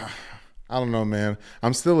don't know, man.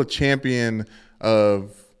 I'm still a champion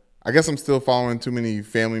of, I guess I'm still following too many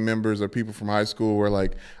family members or people from high school where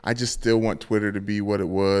I just still want Twitter to be what it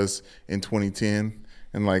was in 2010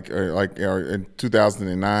 and or in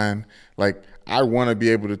 2009. I want to be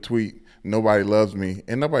able to tweet, nobody loves me,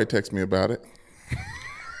 and nobody texts me about it.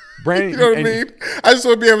 Brandon, you know what I mean? I just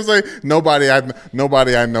want to be able to say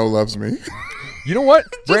nobody I know loves me. You know what,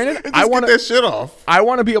 Brandon? I want that shit off. I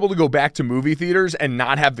want to be able to go back to movie theaters and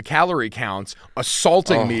not have the calorie counts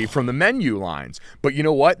assaulting me from the menu lines. But you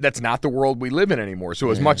know what? That's not the world we live in anymore. So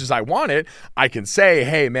as much as I want it, I can say,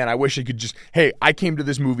 hey, man, I wish I could just, hey, I came to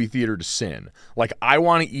this movie theater to sin. I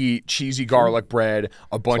want to eat cheesy garlic bread,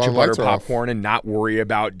 a bunch of butter popcorn, and not worry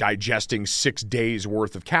about digesting 6 days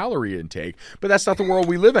worth of calorie intake. But that's not the world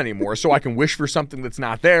we live anymore. So I can wish for something that's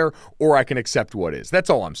not there, or I can accept what is. That's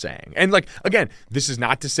all I'm saying. And again, this is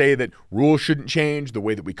not to say that rules shouldn't change. The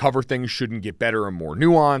way that we cover things shouldn't get better and more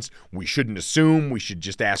nuanced. We shouldn't assume. We should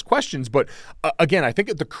just ask questions. But again, I think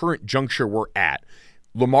at the current juncture we're at,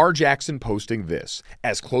 Lamar Jackson posting this,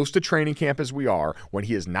 as close to training camp as we are, when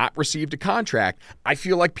he has not received a contract, I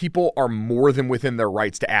feel like people are more than within their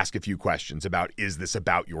rights to ask a few questions about, is this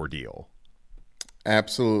about your deal?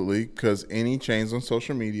 Absolutely, because any change on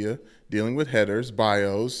social media, dealing with headers,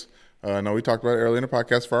 bios, I know we talked about it earlier in the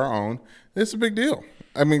podcast for our own. It's a big deal.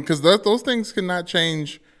 I mean, because those things cannot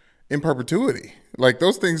change in perpetuity.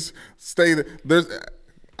 Those things stay.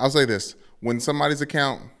 I'll say this. When somebody's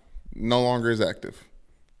account no longer is active,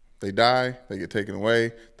 they die, they get taken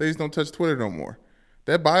away, they just don't touch Twitter no more.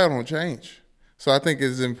 That bio don't change. So I think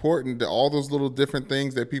it's important that all those little different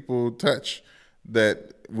things that people touch,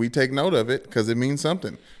 that we take note of it because it means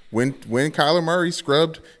something. When Kyler Murray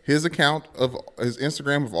scrubbed his account of his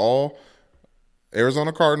Instagram of all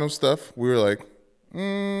Arizona Cardinals stuff, we were like,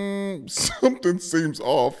 something seems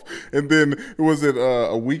off. And then was it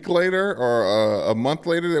a week later or a month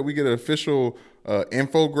later that we get an official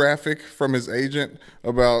infographic from his agent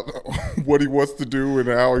about what he wants to do and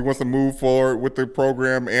how he wants to move forward with the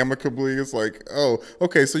program amicably. It's like, oh,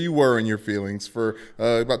 okay, so you were in your feelings for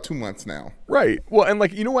about 2 months now. Right. Well, and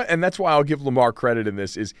like, you know what? And that's why I'll give Lamar credit in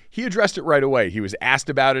this is he addressed it right away. He was asked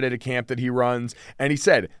about it at a camp that he runs, and he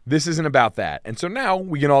said, this isn't about that. And so now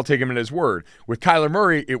we can all take him at his word. With Kyler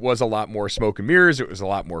Murray, it was a lot more smoke and mirrors. It was a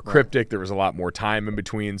lot more cryptic. There was a lot more time in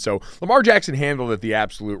between. So Lamar Jackson handled it the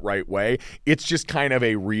absolute right way. It's just kind of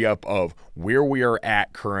a re-up of where we are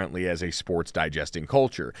at currently as a sports digesting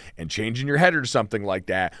culture, and changing your header to something like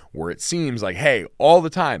that where it seems like, hey, all the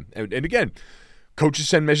time. And again, coaches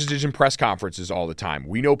send messages in press conferences all the time.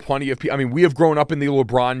 We know plenty of people. I mean, we have grown up in the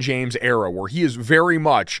LeBron James era where he is very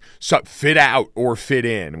much fit out or fit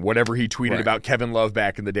in, whatever he tweeted about Kevin Love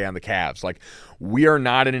back in the day on the Cavs. Like, we are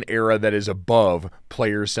not in an era that is above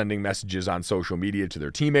players sending messages on social media to their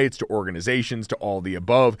teammates, to organizations, to all the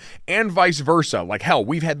above, and vice versa. Like, hell,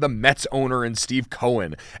 we've had the Mets owner and Steve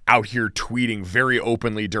Cohen out here tweeting very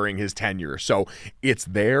openly during his tenure. So it's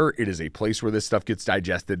there. It is a place where this stuff gets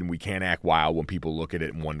digested, and we can't act wild when people look at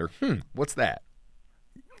it and wonder, what's that?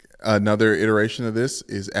 Another iteration of this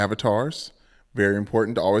is avatars. Very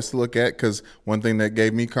important to always look at, because one thing that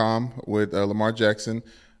gave me calm with Lamar Jackson,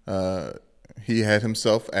 he had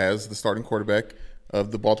himself as the starting quarterback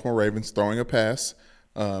of the Baltimore Ravens throwing a pass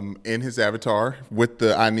in his avatar with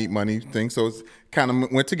the I need money thing. So it's kind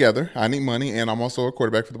of went together. I need money, and I'm also a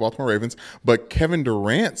quarterback for the Baltimore Ravens. But Kevin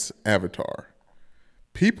Durant's avatar,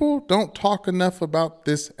 people don't talk enough about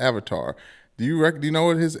this avatar. Do you know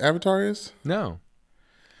what his avatar is? No.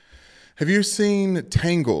 Have you seen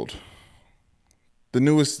Tangled? The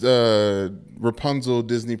newest Rapunzel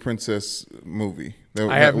Disney princess movie.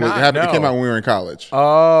 I have not. It came out when we were in college.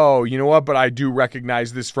 Oh, you know what? But I do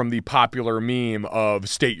recognize this from the popular meme of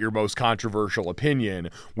state your most controversial opinion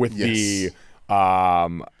with the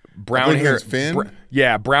brown-haired Finn?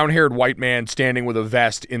 brown-haired white man standing with a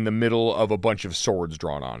vest in the middle of a bunch of swords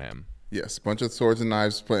drawn on him. Yes, bunch of swords and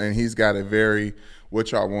knives, and he's got a very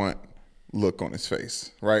what y'all want look on his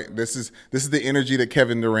face. Right. This is the energy that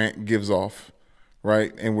Kevin Durant gives off.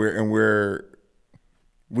 Right, and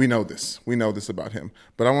we know this. We know this about him.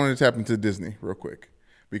 But I wanted to tap into Disney real quick,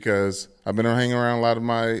 because I've been hanging around a lot of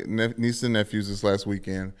my nieces and nephews this last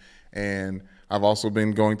weekend, and I've also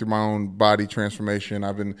been going through my own body transformation.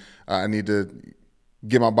 I need to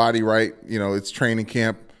get my body right. You know, it's training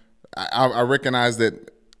camp. I recognize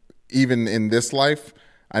that even in this life,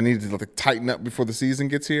 I need to tighten up before the season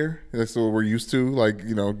gets here. That's what we're used to,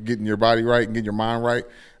 getting your body right and getting your mind right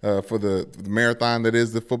for the marathon that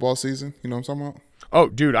is the football season. You know what I'm talking about? Oh,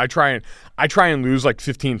 dude, I try and lose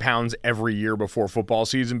 15 pounds every year before football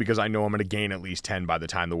season, because I know I'm going to gain at least 10 by the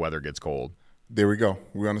time the weather gets cold. There we go.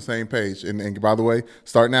 We're on the same page. And by the way,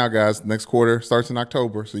 start now, guys. Next quarter starts in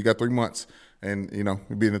October, so you got 3 months, and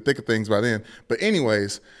we'll be in the thick of things by then. But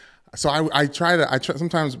anyways. So I try.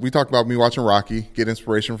 Sometimes we talk about me watching Rocky, get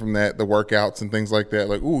inspiration from that, the workouts and things like that.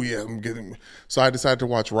 Like, oh yeah, I'm getting. So I decided to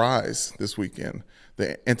watch Rise this weekend,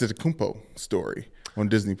 the Antetokounmpo story on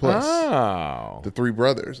Disney Plus. Oh, the 3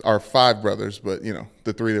 brothers, or 5 brothers, but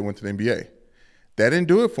the 3 that went to the NBA. That didn't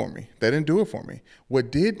do it for me. What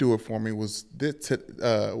did do it for me was this.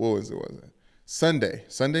 What was it?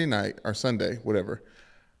 Sunday night or Sunday, whatever.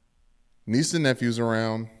 Niece and nephews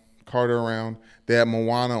around. Carter around. They had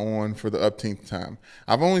Moana on for the upteenth time.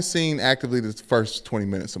 I've only seen actively the first 20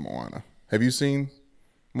 minutes of Moana. Have you seen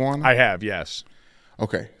Moana? I have, yes.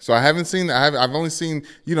 Okay, so I haven't seen that. I've only seen,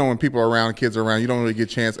 when people are around, kids are around, you don't really get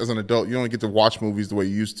a chance as an adult. You don't get to watch movies the way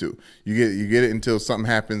you used to. You get it until something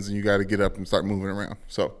happens and you got to get up and start moving around.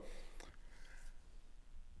 So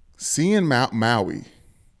seeing Maui,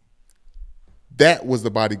 that was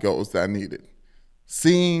the body goals that I needed.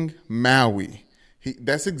 Seeing Maui.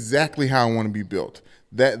 That's exactly how I want to be built.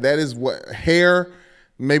 That is what hair,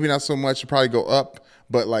 maybe not so much. Probably go up,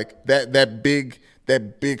 but that big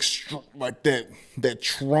that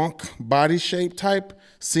trunk body shape type.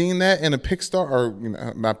 Seeing that in a Pixar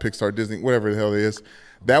or not Pixar, Disney, whatever the hell it is.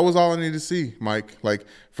 That was all I needed to see, Mike.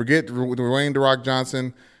 Forget Dwayne "The Rock"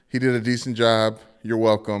 Johnson. He did a decent job. You're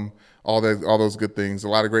welcome. All those good things. A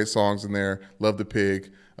lot of great songs in there. Love the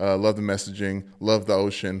pig. Love the messaging. Love the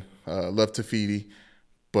ocean. Love Tafiti,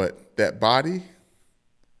 but that body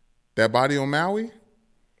on Maui,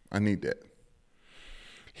 I need that.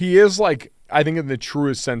 He is I think in the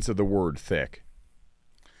truest sense of the word, thick.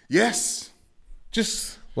 Yes,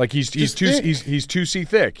 just he's 2C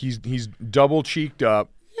thick. He's double cheeked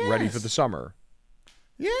up, ready for the summer.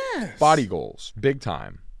 Yes, body goals, big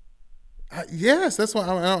time. Yes, that's why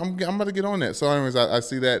I'm about to get on that. So, anyways, I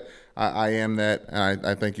see that. I am that, and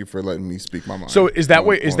I thank you for letting me speak my mind. So is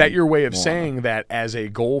that your way of saying that as a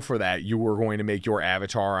goal for that, you were going to make your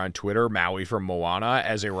avatar on Twitter, Maui from Moana,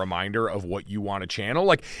 as a reminder of what you want to channel?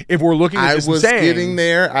 Like, if we're looking at this and saying... I was getting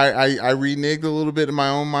there. I reneged a little bit in my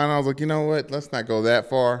own mind. I was like, you know what? Let's not go that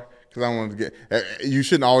far. Because I wanted to get... You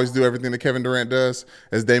shouldn't always do everything that Kevin Durant does.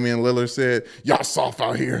 As Damian Lillard said, y'all soft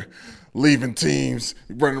out here. Leaving teams,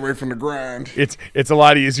 running away from the grind. It's a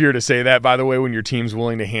lot easier to say that, by the way, when your team's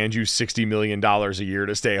willing to hand you $60 million a year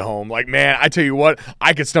to stay home. Like, man, I tell you what,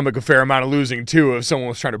 I could stomach a fair amount of losing, too, if someone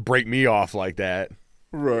was trying to break me off like that.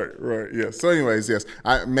 Right, yes. So anyways, yes.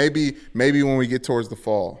 Maybe when we get towards the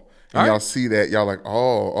fall and y'all see that, y'all like,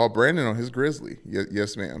 oh, Brandon on his Grizzly.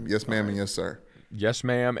 Yes, ma'am. Yes, ma'am, and yes, sir. Yes,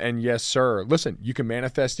 ma'am, and yes, sir. Listen, you can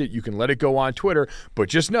manifest it. You can let it go on Twitter, but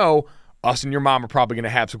just know us and your mom are probably going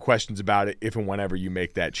to have some questions about it if and whenever you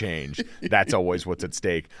make that change. That's always what's at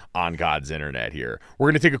stake on God's internet here.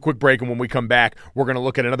 We're going to take a quick break, and when we come back, we're going to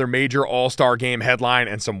look at another major all-star game headline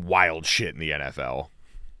and some wild shit in the NFL.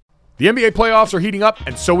 The NBA playoffs are heating up,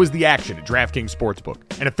 and so is the action at DraftKings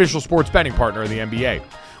Sportsbook, an official sports betting partner of the NBA.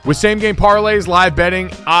 With same-game parlays, live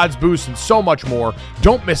betting, odds boosts, and so much more,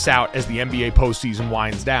 don't miss out as the NBA postseason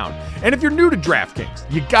winds down. And if you're new to DraftKings,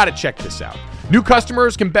 you got to check this out. New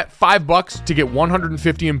customers can bet $5 to get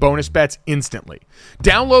 $150 in bonus bets instantly.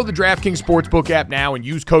 Download the DraftKings Sportsbook app now and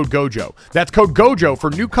use code GOJO. That's code GOJO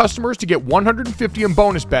for new customers to get $150 in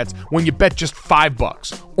bonus bets when you bet just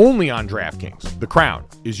 $5. Only on DraftKings. The crown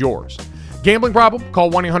is yours. Gambling problem? Call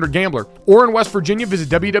 1-800-GAMBLER. Or in West Virginia, visit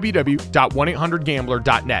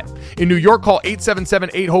www.1800gambler.net. In New York, call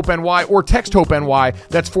 877-8-HOPE-NY or text HOPE-NY.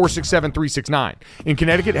 That's 467-369. In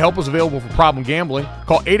Connecticut, help is available for problem gambling.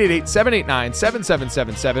 Call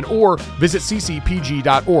 888-789-7777 or visit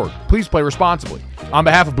ccpg.org. Please play responsibly. On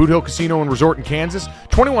behalf of Boot Hill Casino and Resort in Kansas,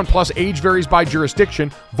 21 plus, age varies by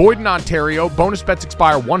jurisdiction, void in Ontario, bonus bets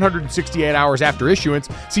expire 168 hours after issuance.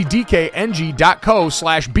 See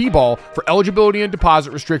dkng.co/bball for eligibility and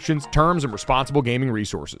deposit restrictions, terms, and responsible gaming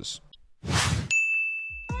resources.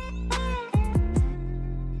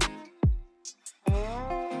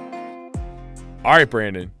 All right,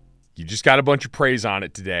 Brandon, you just got a bunch of praise on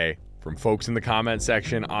it today from folks in the comment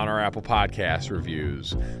section on our Apple Podcast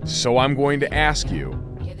reviews. So I'm going to ask you,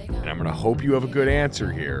 and I'm going to hope you have a good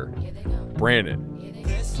answer here. Brandon,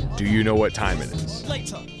 do you know what time it is?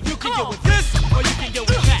 You can get with this or you can get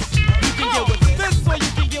with that. You can get with this or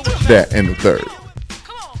you can get with that and the third.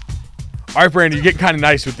 All right, Brandon, you're getting kind of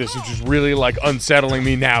nice with this, which is really like unsettling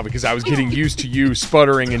me now because I was getting used to you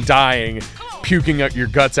sputtering and dying, puking up your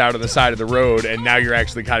guts out on the side of the road, and now you're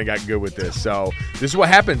actually kind of gotten good with this. So this is what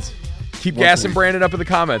happens. Keep gassing Brandon up in the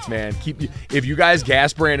comments, man. If you guys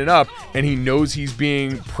gas Brandon up and he knows he's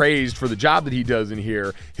being praised for the job that he does in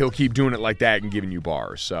here, he'll keep doing it like that and giving you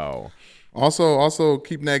bars. So also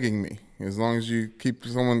keep nagging me. As long as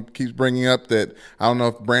someone keeps bringing up that I don't know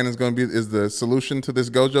if Brandon's going to be is the solution to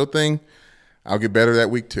this Gojo thing, I'll get better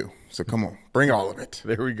that week too. So come on, bring all of it.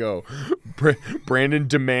 There we go. Brandon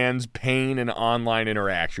demands pain and online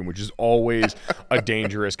interaction, which is always a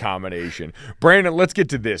dangerous combination. Brandon, let's get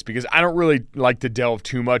to this because I don't really like to delve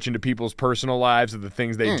too much into people's personal lives of the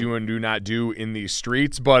things they do and do not do in these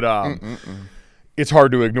streets, but it's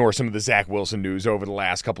hard to ignore some of the Zach Wilson news over the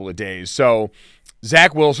last couple of days. So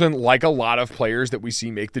Zach Wilson, like a lot of players that we see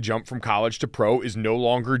make the jump from college to pro, is no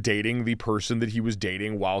longer dating the person that he was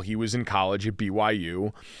dating while he was in college at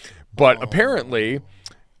BYU. But apparently,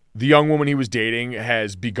 the young woman he was dating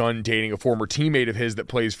has begun dating a former teammate of his that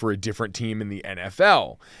plays for a different team in the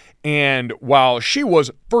NFL. And while she was,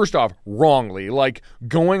 first off, wrongly, like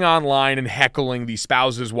going online and heckling the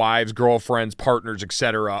spouses, wives, girlfriends, partners,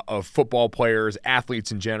 etc. of football players,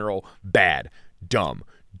 athletes in general, bad, dumb.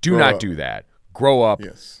 Do not do that. Grow up.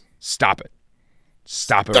 Yes. Stop it.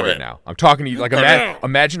 Stop it right now. I'm talking to you like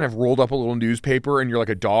imagine I've rolled up a little newspaper and you're like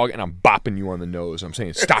a dog and I'm bopping you on the nose. I'm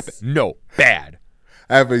saying stop it. No, bad.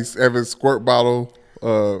 I have a squirt bottle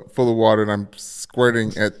full of water and I'm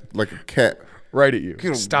squirting at like a cat. Right at you.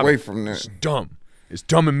 Get away from that. It's dumb. It's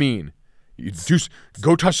dumb and mean. You just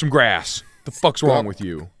go touch some grass. The fuck's wrong with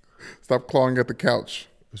you? Stop clawing at the couch.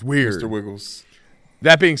 It's weird. Mr. Wiggles.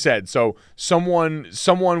 That being said, so someone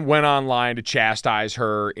went online to chastise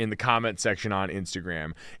her in the comment section on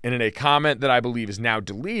Instagram. And in a comment that I believe is now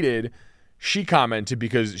deleted, she commented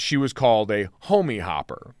because she was called a homie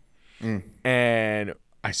hopper. And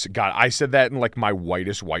I said that in like my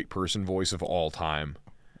whitest white person voice of all time.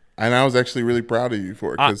 And I was actually really proud of you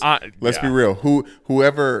for it. Because let's be real.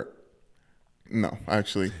 Whoever – no,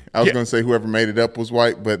 actually. I was going to say whoever made it up was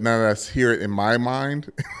white, but now that I hear it in my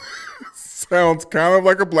mind – Sounds kind of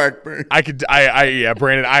like a black thing. Yeah,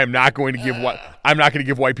 Brandon, I'm not going to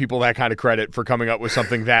give white people that kind of credit for coming up with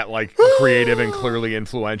something that like creative and clearly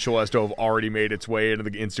influential as to have already made its way into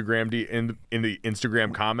the Instagram in the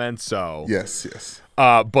Instagram comments. So yes.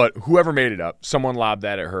 But whoever made it up, someone lobbed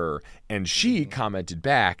that at her, and she commented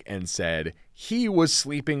back and said he was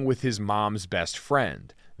sleeping with his mom's best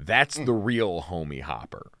friend. That's the real homie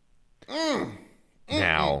hopper.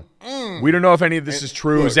 Now, we don't know if any of this is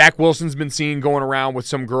true. Look. Zach Wilson's been seen going around with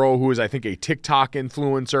some girl who is, I think, a TikTok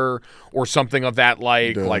influencer or something of that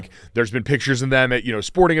like. Duh. Like, there's been pictures of them at,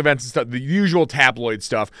 sporting events and stuff, the usual tabloid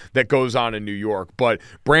stuff that goes on in New York. But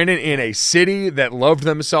Brandon, in a city that loved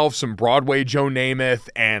themselves some Broadway Joe Namath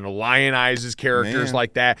and lionizes characters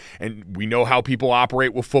like that, and we know how people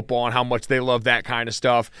operate with football and how much they love that kind of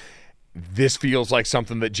stuff, this feels like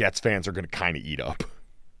something that Jets fans are going to kind of eat up.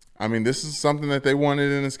 I mean, this is something that they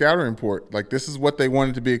wanted in a scouting report. Like, this is what they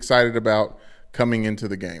wanted to be excited about coming into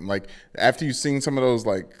the game. Like, after you've seen some of those,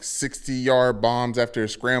 like, 60-yard bombs after a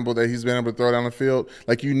scramble that he's been able to throw down the field,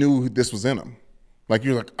 like, you knew this was in him. Like,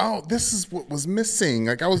 you're like, oh, this is what was missing.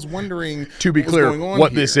 Like, I was wondering to be clear,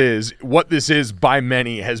 what this is by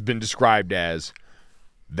many has been described as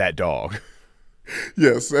that dog.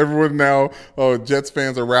 Yes, everyone now, Jets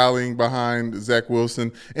fans are rallying behind Zach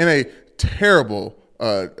Wilson in a terrible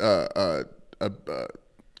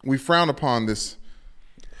we frown upon this.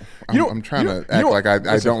 I'm trying to act like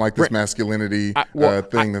I don't like this masculinity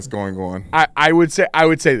thing that's going on. I would say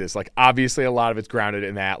this. Like, obviously, a lot of it's grounded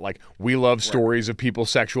in that. Like, we love stories of people's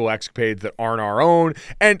sexual escapades that aren't our own.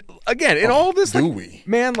 And again, in all this, do like, we?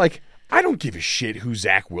 Man, like, I don't give a shit who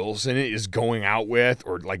Zach Wilson is going out with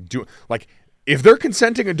or if they're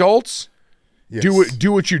consenting adults. Yes.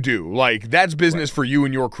 Do what you do. Like, that's business for you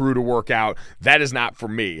and your crew to work out. That is not for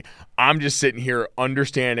me. I'm just sitting here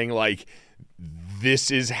understanding, like,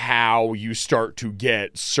 this is how you start to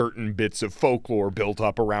get certain bits of folklore built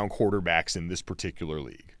up around quarterbacks in this particular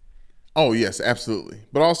league. Oh, yes, absolutely.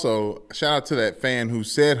 But also, shout out to that fan who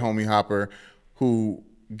said homie hopper, who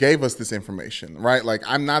gave us this information, right? Like,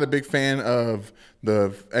 I'm not a big fan of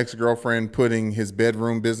the ex-girlfriend putting his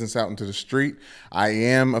bedroom business out into the street. I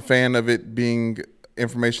am a fan of it being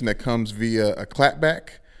information that comes via a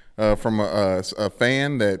clapback from a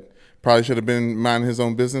fan that probably should have been minding his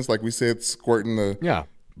own business, like we said, squirting the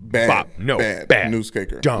bad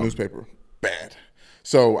newspaper. Bad.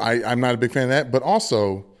 So I'm not a big fan of that. But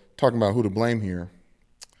also, talking about who to blame here,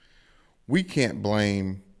 we can't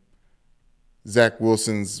blame Zach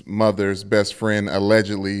Wilson's mother's best friend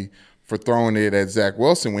allegedly for throwing it at Zach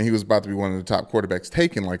Wilson when he was about to be one of the top quarterbacks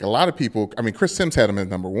taken. Like, a lot of people, I mean, Chris Sims had him at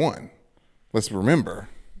number 1. Let's remember.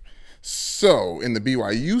 So in the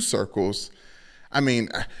BYU circles, I mean,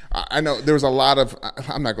 I know there was a lot of,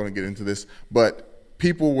 I'm not going to get into this, but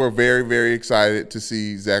people were very, very excited to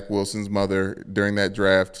see Zach Wilson's mother during that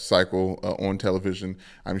draft cycle on television.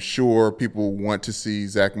 I'm sure people want to see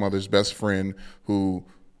Zach's mother's best friend, who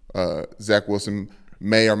Zach Wilson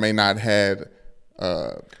may or may not had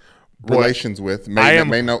relations with, may or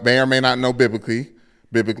may not know biblically,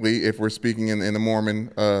 if we're speaking in the Mormon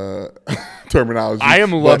terminology. I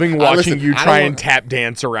am loving watching you try and tap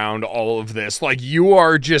dance around all of this. Like, you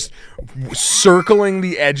are just circling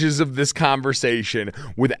the edges of this conversation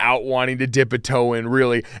without wanting to dip a toe in,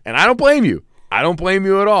 really. And I don't blame you. I don't blame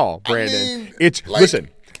you at all, Brandon. Listen,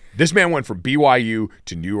 this man went from BYU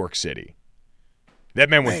to New York City. That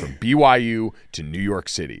man went from BYU to New York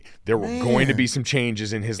City. There were going to be some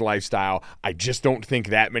changes in his lifestyle. I just don't think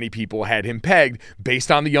that many people had him pegged based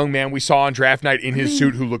on the young man we saw on draft night in his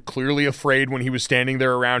suit, who looked clearly afraid when he was standing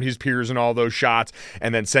there around his peers and all those shots,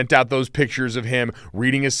 and then sent out those pictures of him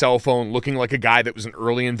reading his cell phone, looking like a guy that was an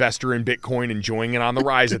early investor in Bitcoin, enjoying it on the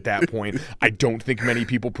rise at that point. I don't think many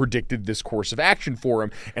people predicted this course of action for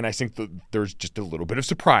him, and I think that there's just a little bit of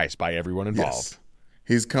surprise by everyone involved. Yes.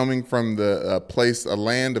 He's coming from the a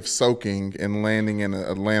land of soaking and landing in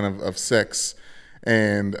a land of sex.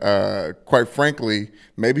 And quite frankly,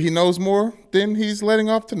 maybe he knows more than he's letting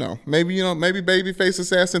off to know. Maybe babyface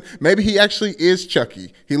assassin. Maybe he actually is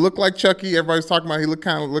Chucky. He looked like Chucky. Everybody's talking about he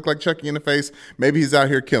looked like Chucky in the face. Maybe he's out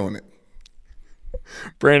here killing it.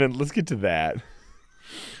 Brandon, let's get to that.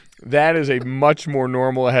 That is a much more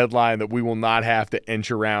normal headline that we will not have to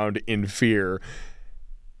inch around in fear.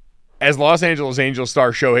 As Los Angeles Angels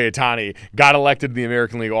star Shohei Ohtani got elected to the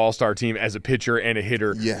American League All-Star team as a pitcher and a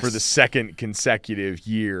hitter for the second consecutive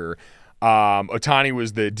year. Ohtani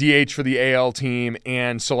was the DH for the AL team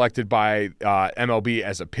and selected by MLB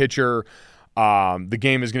as a pitcher. The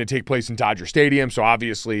game is going to take place in Dodger Stadium, so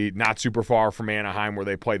obviously not super far from Anaheim where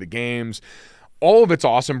they play the games. All of it's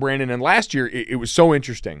awesome, Brandon. And last year, it was so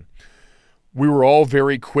interesting. we were all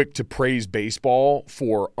very quick to praise baseball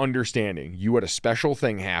for understanding you had a special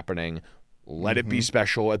thing happening. Let it be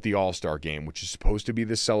special at the All-Star game, which is supposed to be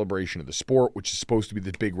the celebration of the sport, which is supposed to be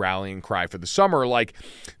the big rallying cry for the summer. Like,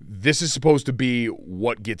 this is supposed to be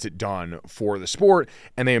what gets it done for the sport,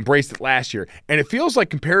 and they embraced it last year. And it feels like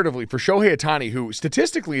comparatively for Shohei Ohtani, who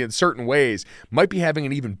statistically in certain ways might be having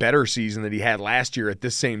an even better season than he had last year at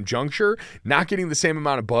this same juncture, not getting the same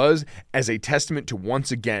amount of buzz as a testament to,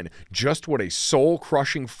 once again, just what a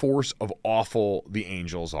soul-crushing force of awful the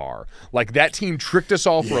Angels are. Like, that team tricked us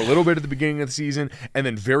all for a little bit at the beginning of the season and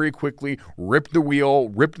then very quickly ripped the wheel,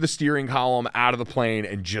 ripped the steering column out of the plane,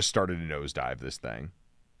 and just started to nosedive this thing.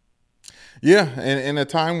 Yeah, and in a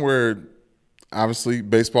time where obviously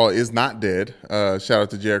baseball is not dead, shout out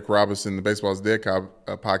to Jarek Robinson, the Baseball is Dead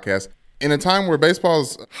podcast. In a time where baseball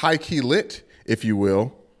is high-key lit, if you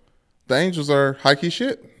will, the Angels are high-key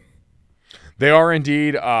shit. They are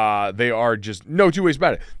indeed. They are just no two ways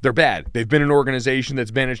about it. They're bad. They've been an organization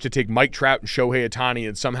that's managed to take Mike Trout and Shohei Ohtani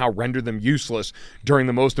and somehow render them useless during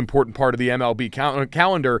the most important part of the MLB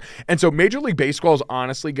calendar. And so Major League Baseball is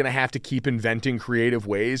honestly going to have to keep inventing creative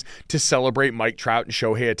ways to celebrate Mike Trout and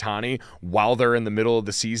Shohei Ohtani while they're in the middle of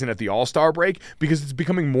the season at the All-Star break, because it's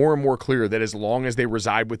becoming more and more clear that as long as they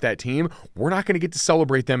reside with that team, we're not going to get to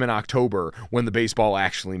celebrate them in October when the baseball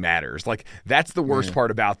actually matters. Like, that's the worst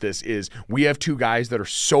part about this is we have two guys that are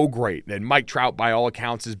so great, and Mike Trout, by all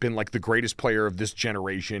accounts, has been like the greatest player of this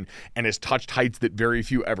generation and has touched heights that very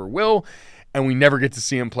few ever will, and we never get to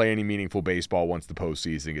see him play any meaningful baseball once the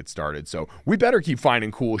postseason gets started. So we better keep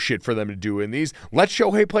finding cool shit for them to do in these. Let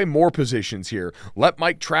Shohei play more positions here. Let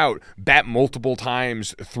Mike Trout bat multiple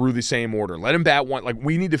times through the same order. Let him bat one. Like,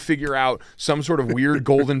 we need to figure out some sort of weird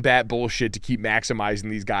golden bat bullshit to keep maximizing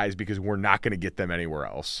these guys, because we're not going to get them anywhere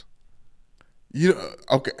else.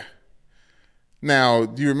 Okay. Now,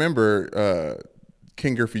 do you remember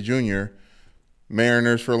King Griffey Jr.,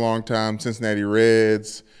 Mariners for a long time, Cincinnati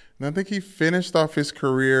Reds, and I think he finished off his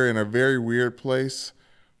career in a very weird place.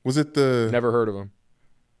 Was it the – Never heard of him.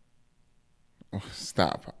 Oh,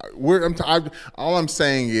 stop. All I'm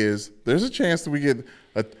saying is there's a chance that we get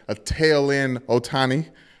a tail-end Ohtani.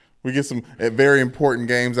 We get some very important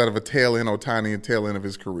games out of a tail-end Ohtani and tail-end of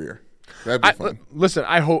his career. That'd be fun. Listen,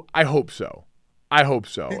 I hope so. I hope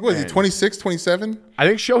so. What is he, 26, 27? I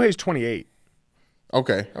think Shohei's 28.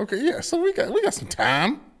 Okay, yeah. So we got some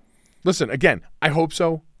time. Listen, again, I hope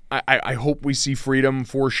so. I hope we see freedom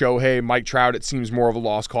for Shohei. Mike Trout, it seems more of a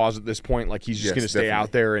lost cause at this point. Like, he's just going to stay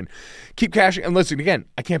out there and keep cashing. And listen, again,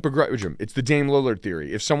 I can't begrudge him. It's the Dame Lillard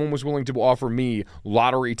theory. If someone was willing to offer me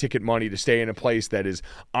lottery ticket money to stay in a place that is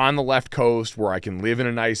on the left coast where I can live in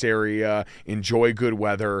a nice area, enjoy good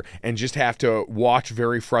weather, and just have to watch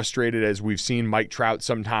very frustrated, as we've seen Mike Trout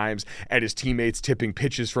sometimes, at his teammates tipping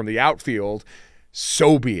pitches from the outfield,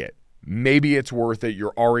 so be it. Maybe it's worth it.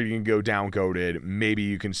 You're already going to go down goated. Maybe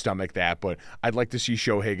you can stomach that. But I'd like to see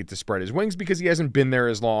Shohei get to spread his wings, because he hasn't been there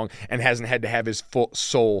as long and hasn't had to have his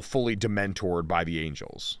soul fully dementored by the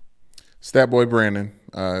Angels. Statboy Brandon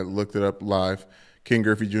looked it up live. King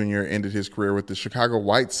Griffey Jr. ended his career with the Chicago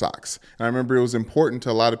White Sox. And I remember it was important to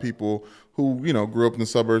a lot of people who, grew up in the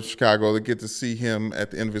suburbs of Chicago to get to see him at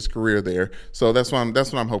the end of his career there. So that's what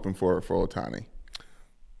I'm hoping for Ohtani.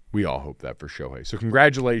 We all hope that for Shohei. So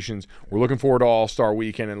congratulations. We're looking forward to All-Star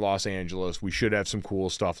Weekend in Los Angeles. We should have some cool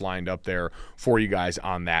stuff lined up there for you guys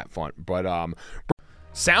on that front. But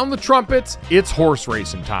sound the trumpets, it's horse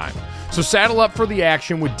racing time. So saddle up for the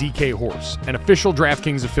action with DK Horse, an official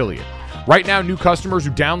DraftKings affiliate. Right now, new customers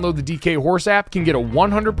who download the DK Horse app can get a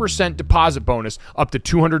 100% deposit bonus up to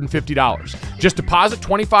 $250. Just deposit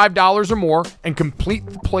 $25 or more and complete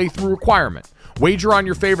the playthrough requirement. Wager on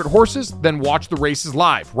your favorite horses, then watch the races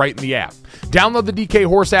live right in the app. Download the DK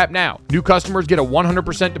Horse app now. New customers get a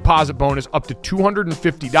 100% deposit bonus up to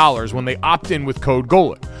 $250 when they opt in with code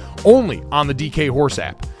GOLIT. Only on the DK Horse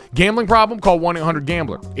app. Gambling problem? Call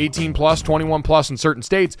 1-800-GAMBLER. 18 plus, 21 plus in certain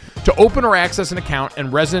states to open or access an account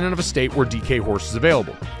and resident of a state where DK Horse is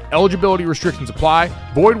available. Eligibility restrictions apply.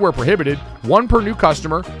 Void where prohibited. One per new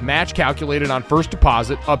customer. Match calculated on first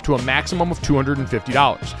deposit up to a maximum of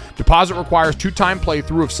 $250. Deposit requires 2-time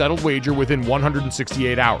playthrough of settled wager within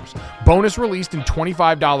 168 hours. Bonus released in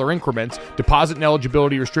 $25 increments. Deposit and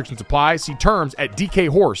eligibility restrictions apply. See terms at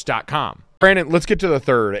dkhorse.com. Brandon, let's get to the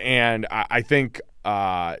third. And I think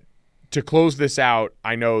to close this out,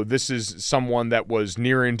 I know this is someone that was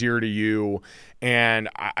near and dear to you, and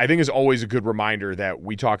I think it's always a good reminder that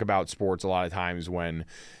we talk about sports a lot of times when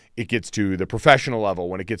it gets to the professional level,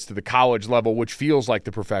 when it gets to the college level, which feels like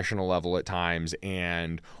the professional level at times,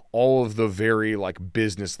 and all of the very like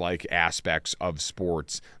business-like aspects of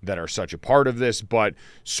sports that are such a part of this. But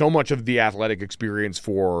so much of the athletic experience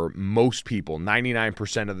for most people,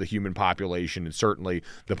 99% of the human population, and certainly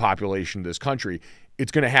the population of this country,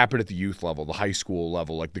 it's going to happen at the youth level, the high school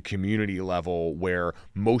level, like the community level, where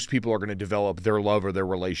most people are going to develop their love or their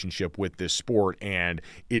relationship with this sport, and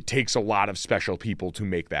it takes a lot of special people to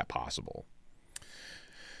make that possible.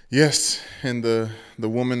 Yes, and the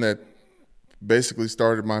woman that basically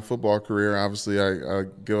started my football career, obviously I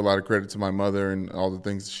give a lot of credit to my mother and all the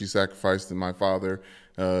things that she sacrificed, and my father,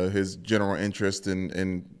 his general interest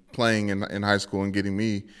in playing in high school and getting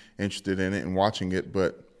me interested in it and watching it.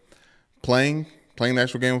 But playing the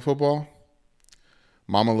actual game of football,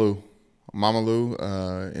 Mama Lou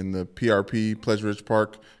in the PRP, Pleasure Ridge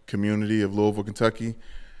Park community of Louisville, Kentucky.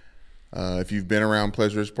 If you've been around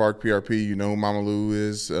Pleasure Ridge Park, PRP, you know who Mama Lou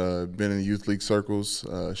is. Been in the youth league circles.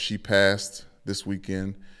 She passed this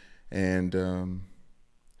weekend, and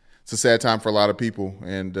it's a sad time for a lot of people.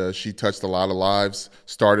 And she touched a lot of lives,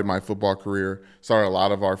 started my football career, started a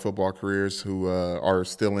lot of our football careers who are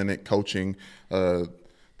still in it, coaching. The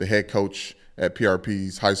head coach at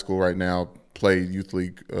PRP's high school right now played youth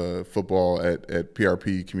league football at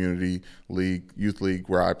PRP Community League, youth league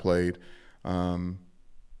where I played. And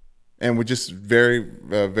we're just very,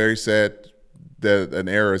 very sad that an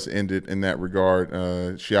era has ended in that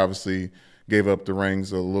regard. She obviously gave up the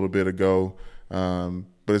reins a little bit ago.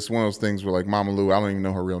 But it's one of those things where, like, Mama Lou, I don't even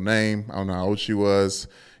know her real name. I don't know how old she was.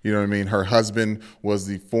 You know what I mean? Her husband was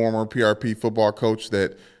the former PRP football coach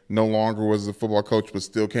that no longer was a football coach but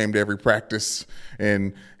still came to every practice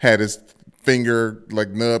and had his finger, like,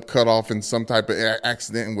 nub cut off in some type of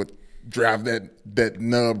accident and would drive that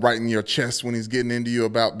nub right in your chest when he's getting into you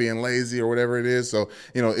about being lazy or whatever it is. So,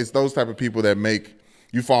 you know, it's those type of people that make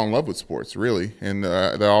you fall in love with sports, really. And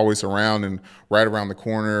they're always around and right around the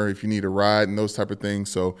corner if you need a ride and those type of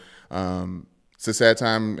things. So it's a sad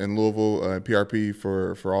time in Louisville, PRP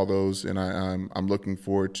for all those. And I'm looking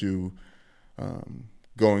forward to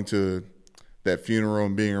going to that funeral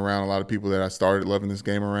and being around a lot of people that I started loving this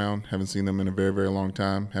game around. Haven't seen them in a very, very long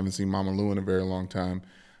time. Haven't seen Mama Lou in a very long time.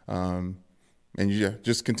 And yeah,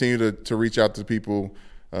 just continue to reach out to people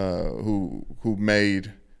who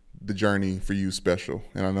made the journey for you special.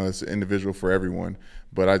 And I know it's individual for everyone,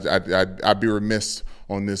 but I'd be remiss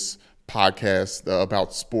on this podcast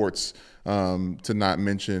about sports to not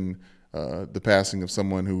mention the passing of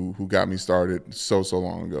someone who got me started so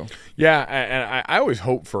long ago. Yeah, and I always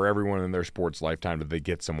hope for everyone in their sports lifetime that they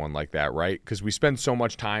get someone like that, right? Because we spend so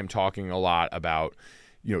much time talking a lot about,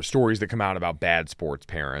 you know, stories that come out about bad sports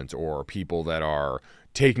parents or people that are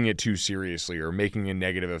taking it too seriously or making a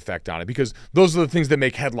negative effect on it, because those are the things that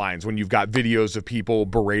make headlines when you've got videos of people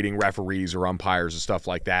berating referees or umpires and stuff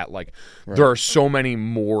like that. Like, right. There are so many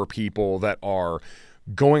more people that are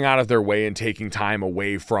going out of their way and taking time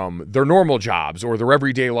away from their normal jobs or their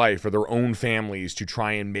everyday life or their own families to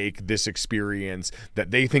try and make this experience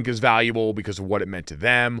that they think is valuable because of what it meant to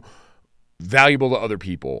them, valuable to other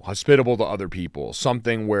people, hospitable to other people,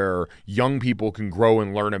 something where young people can grow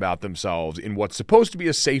and learn about themselves in what's supposed to be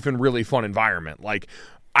a safe and really fun environment. Like,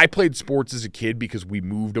 I played sports as a kid because we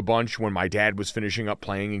moved a bunch when my dad was finishing up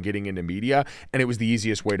playing and getting into media, and it was the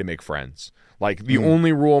easiest way to make friends. Like, the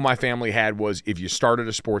only rule my family had was if you started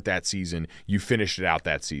a sport that season, you finished it out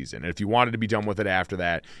that season. And if you wanted to be done with it after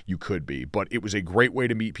that, you could be. But it was a great way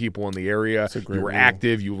to meet people in the area. You were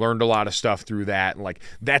active. You learned a lot of stuff through that. And, like,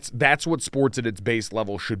 that's what sports at its base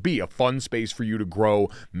level should be, a fun space for you to grow,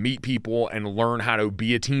 meet people, and learn how to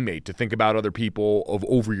be a teammate, to think about other people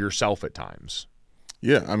over yourself at times.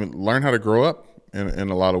 Yeah, I mean, learn how to grow up in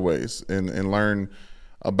a lot of ways and learn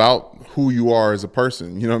about who you are as a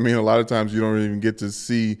person. You know what I mean? A lot of times you don't even get to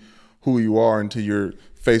see who you are until you're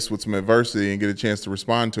faced with some adversity and get a chance to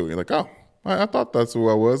respond to it. You're like, oh, I thought that's who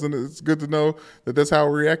I was, and it's good to know that that's how I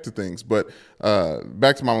react to things. But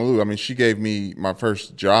back to Mama Lou, I mean, she gave me my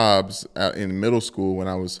first jobs in middle school when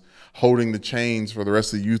I was holding the chains for the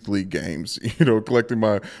rest of the youth league games, you know, collecting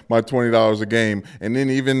my $20 a game. And then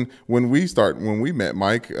even when we met,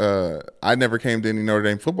 Mike, I never came to any Notre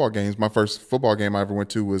Dame football games. My first football game I ever went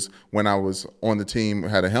to was when I was on the team,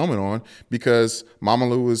 had a helmet on, because Mama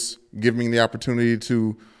Lou was giving me the opportunity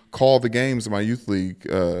to call the games in my youth league,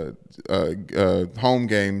 home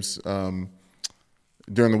games,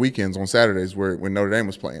 during the weekends on Saturdays when Notre Dame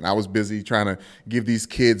was playing. I was busy trying to give these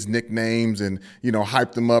kids nicknames and,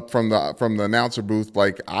 hype them up from the announcer booth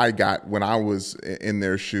like I got when I was in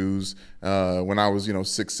their shoes, when I was,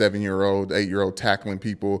 6, 7-year-old, 8-year-old tackling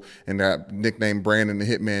people, and that nickname Brandon the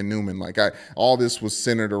Hitman Newman. All this was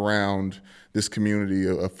centered around this community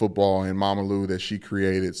of football and Mama Lou that she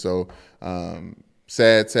created. So,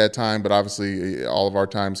 sad time, but obviously all of our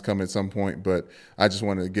times come at some point. But I just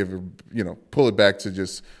wanted to pull it back to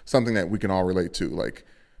just something that we can all relate to, like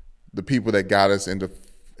the people that got us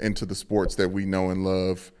into the sports that we know and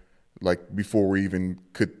love, like before we even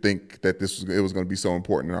could think that it was going to be so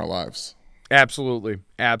important in our lives. Absolutely.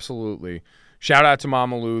 Shout out to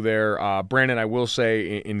Mama Lou there. Brandon, I will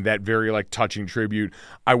say in that very touching tribute,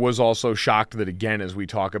 I was also shocked that, again, as we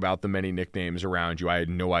talk about the many nicknames around you, I had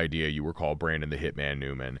no idea you were called Brandon the Hitman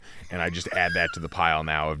Newman. And I just add that to the pile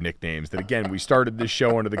now of nicknames that, again, we started this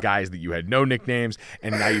show under the guise that you had no nicknames,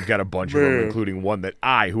 and now you've got a bunch of them, including one that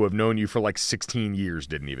I, who have known you for 16 years,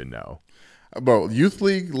 didn't even know. About youth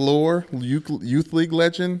league lore, youth league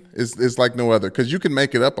legend is like no other, because you can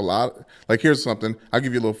make it up a lot. Here's something. I'll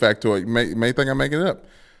give you a little factoid. You may think I'm making it up.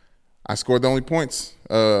 I scored the only points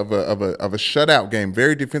of a shutout game,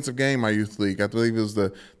 very defensive game. My youth league, I believe it was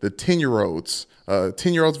the 10-year-olds,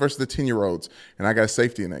 10-year-olds versus the 10-year-olds, and I got a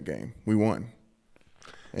safety in that game. We won.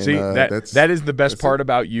 And, see, that is the best part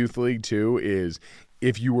about youth league too, is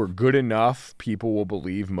if you were good enough, people will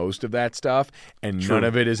believe most of that stuff, and none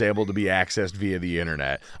of it is able to be accessed via the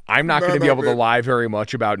internet. I'm not going to be able to lie very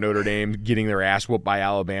much about Notre Dame getting their ass whooped by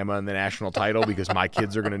Alabama in the national title because my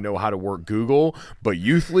kids are going to know how to work Google, but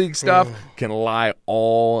youth league stuff can lie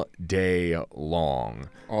all day long.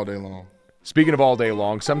 All day long. Speaking of all day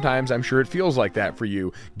long, sometimes I'm sure it feels like that for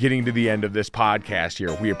you getting to the end of this podcast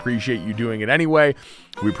here. We appreciate you doing it anyway.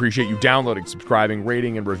 We appreciate you downloading, subscribing,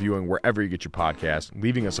 rating, and reviewing wherever you get your podcast,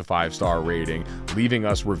 leaving us a 5-star rating, leaving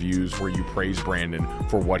us reviews where you praise Brandon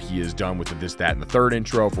for what he has done with the this, that, and the third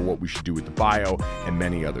intro, for what we should do with the bio, and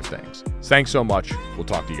many other things. Thanks so much. We'll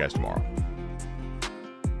talk to you guys tomorrow.